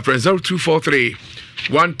abetumi a friend 0243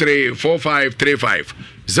 134535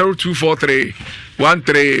 0243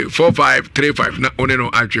 134535 na oneno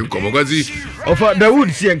atwe nkomogazi ofa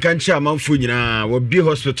Dawood si enkanchi amanfo nyina wo bi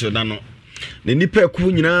hospital na no ne nipa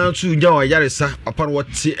ku nyina tu nya wa yaresa apar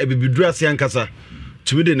wote ebibidura ase ankasa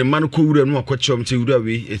tumi de ne man ko wura no akochom te wura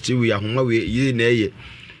we echewi ahoma we yi na eye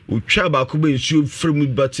utwa ba ko be nsuo fremu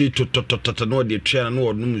bate to no de twa na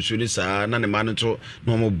no num nsuo ni saa na ne man to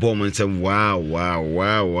no mo bom nsem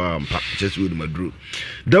wow mpa just we madru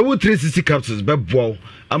Dawood 360 capsules be bow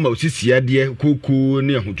ama osisi ade koku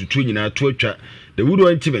ne ahotutu nyina to atwa Dawood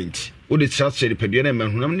ointment o de transfer pedua na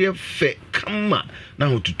manhunam ne fe kama na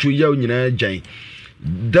hotutu ya nyina gyan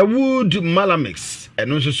Dawood Malamix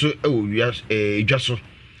eno so edwaso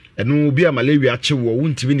eno bi a malaria achewo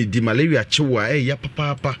wontimi ne di malaria achewo ya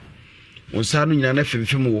papa wonsa no nyina na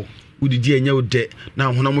femfem wo udidi enya ode na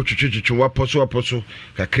honam twetwetwe waposo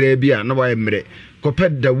kakra bi a na wa emre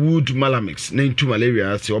koped da wood malamix na into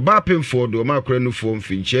malaria ase oba pemfo do ma akora no fo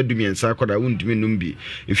mfinchi adumiensa akoda wundimi numbi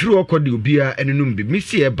ifiri okode obia enenumbi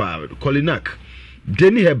misi eba Colinac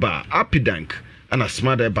Denny Heba Apidank and a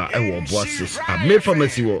smart eba ewo boasis a May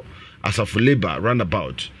Pharmacy wo Asafo Labor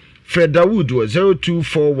roundabout Fred Dawood was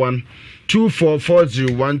 0241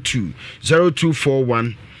 244012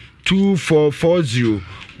 0241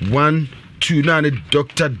 244012 nane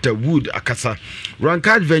Dr. Dawood akasa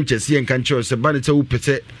Rankage Ventures yen kan cho se banete wo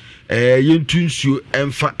pete yentunsuo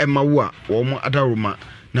emfa emawo a wo mo adaroma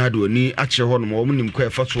na do ni akyere ho no wo nim kwa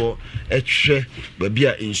efaso ehwe ba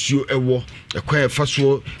bia nsuo ewo ekwa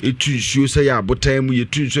efaso etunsuo se ya abotan mu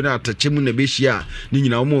yetunsuo na atache mu na behia ni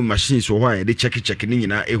nyina wo machines wo ha de check ni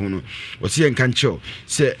nyina ehunu wo se yen kan cho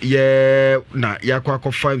se ye na yakwa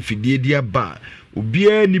kofa mfidie dia ba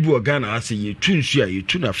obia ni bi Ghana ase yetunsuo a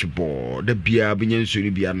yetuna febo da bia benyensuo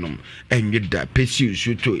ni bia nom enwe da pesi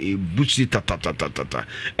nsuo to ebusi tatatata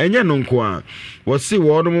enye no nko a wo se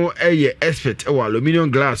wo no eye expert e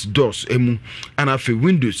aluminium glass doors emu ana fe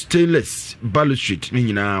windows stainless balustrade ni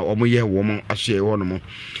nyina omo ye wo mo ahye wo no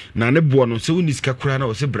na ne bo no se woni sika kura na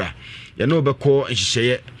wo se bra ye no obekọ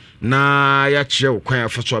nhyehyeye na ya kire wo kwan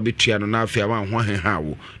afaso abetua no na afia ma ho heha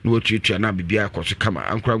wo na wotuatua na bibia akoso kama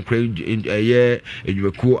ankra ye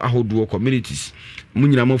edwumakuo ahodo communities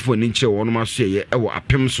munyina mofo ni kire wo no maso ye ewo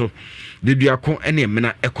apem so deduako ene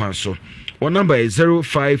emena ekwan so. Our number is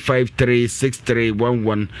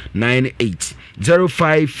 0553631198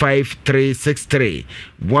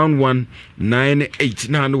 0553631198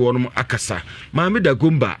 na no wonum akasa maame da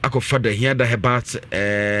gumba akofada hiada hebat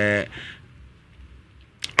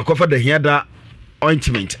akofada hiada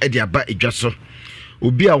ointment e dia ba edwaso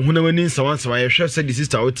obi a honam ani nsawansawa ye hwe se di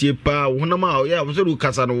sister otie pa honam a ya so du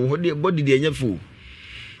kasa no body de enyafu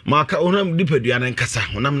maka honam dipadua na nkasa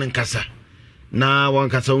honam na nkasa na one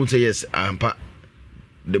kasa won say yes ampa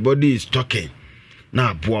the body is talking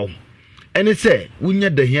na boaw ene say wunya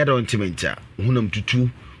da hiada ointment a honam tutu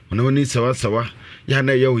honam ani nsawansawa ya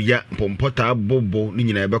na ye ya pompota bobo ni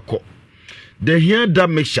nyina ebekọ the hiada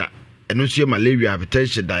mixture eno so malaria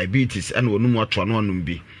hypertension diabetes and wonu ato no anum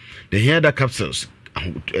bi the hiada capsules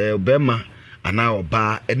bema ana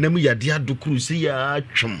oba enam yade adokuru se ya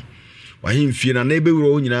atwom wahemfie na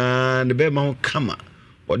ebewuro nyina ne bema ho kama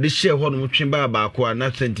ode hye ho no twen ba ko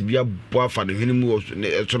na sent bia bo afa de hwene mu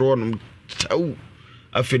esoro no taw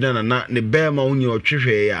afina na ne bema onye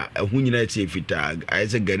otwehwe ya ehu nyina tie fita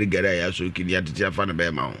ayese gari ya so kidi atete afa ne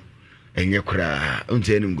bema ho enye kura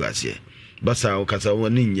onte enim guase basa o kasa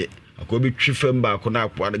woni nye akobi twefem ba ko na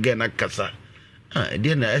akwa de na kasa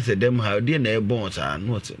dia na ese dem ha dia na ebon sa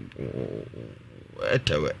no se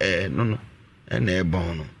etewe no na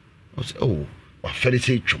ebon no o wa fere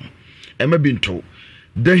se twum ema binto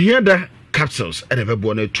the hiada capsules and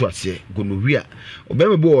ebebo na tu ase gonorrhea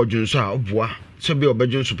obemebo odwunso a oboa so be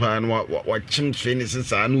obedwunso pa na wa chim feni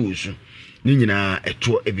sensa na osu ni nyina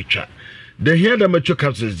eto ebitwa the hiada mature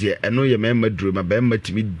capsules dia eno ye mema duro ma bema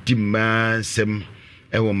timi dimansem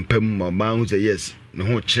ewo mpam ma hu say yes no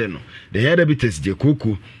ho kire no the hiada bites dia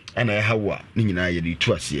koku ana ya hawa ni nyina ye di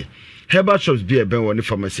tu ase herbal shops bi ebe woni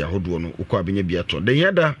pharmacy ahodo no ukọ abenya bi ato the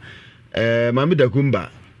hiada mami da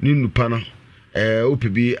gumba ni nupa no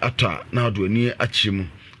opebi ata na ado ani achimu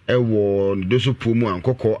ewo ndoso pomu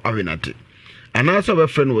ankokọ awenate anasa be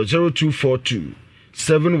friend was 0242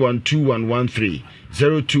 712113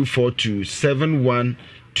 0242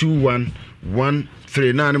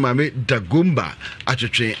 712113 na mami da gumba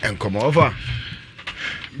atwetwe enkomo over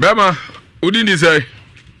Bema udindi say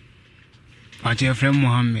Aje friend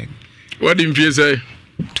Mohammed what did you say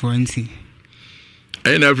 20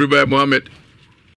 ain't everybody Mohammed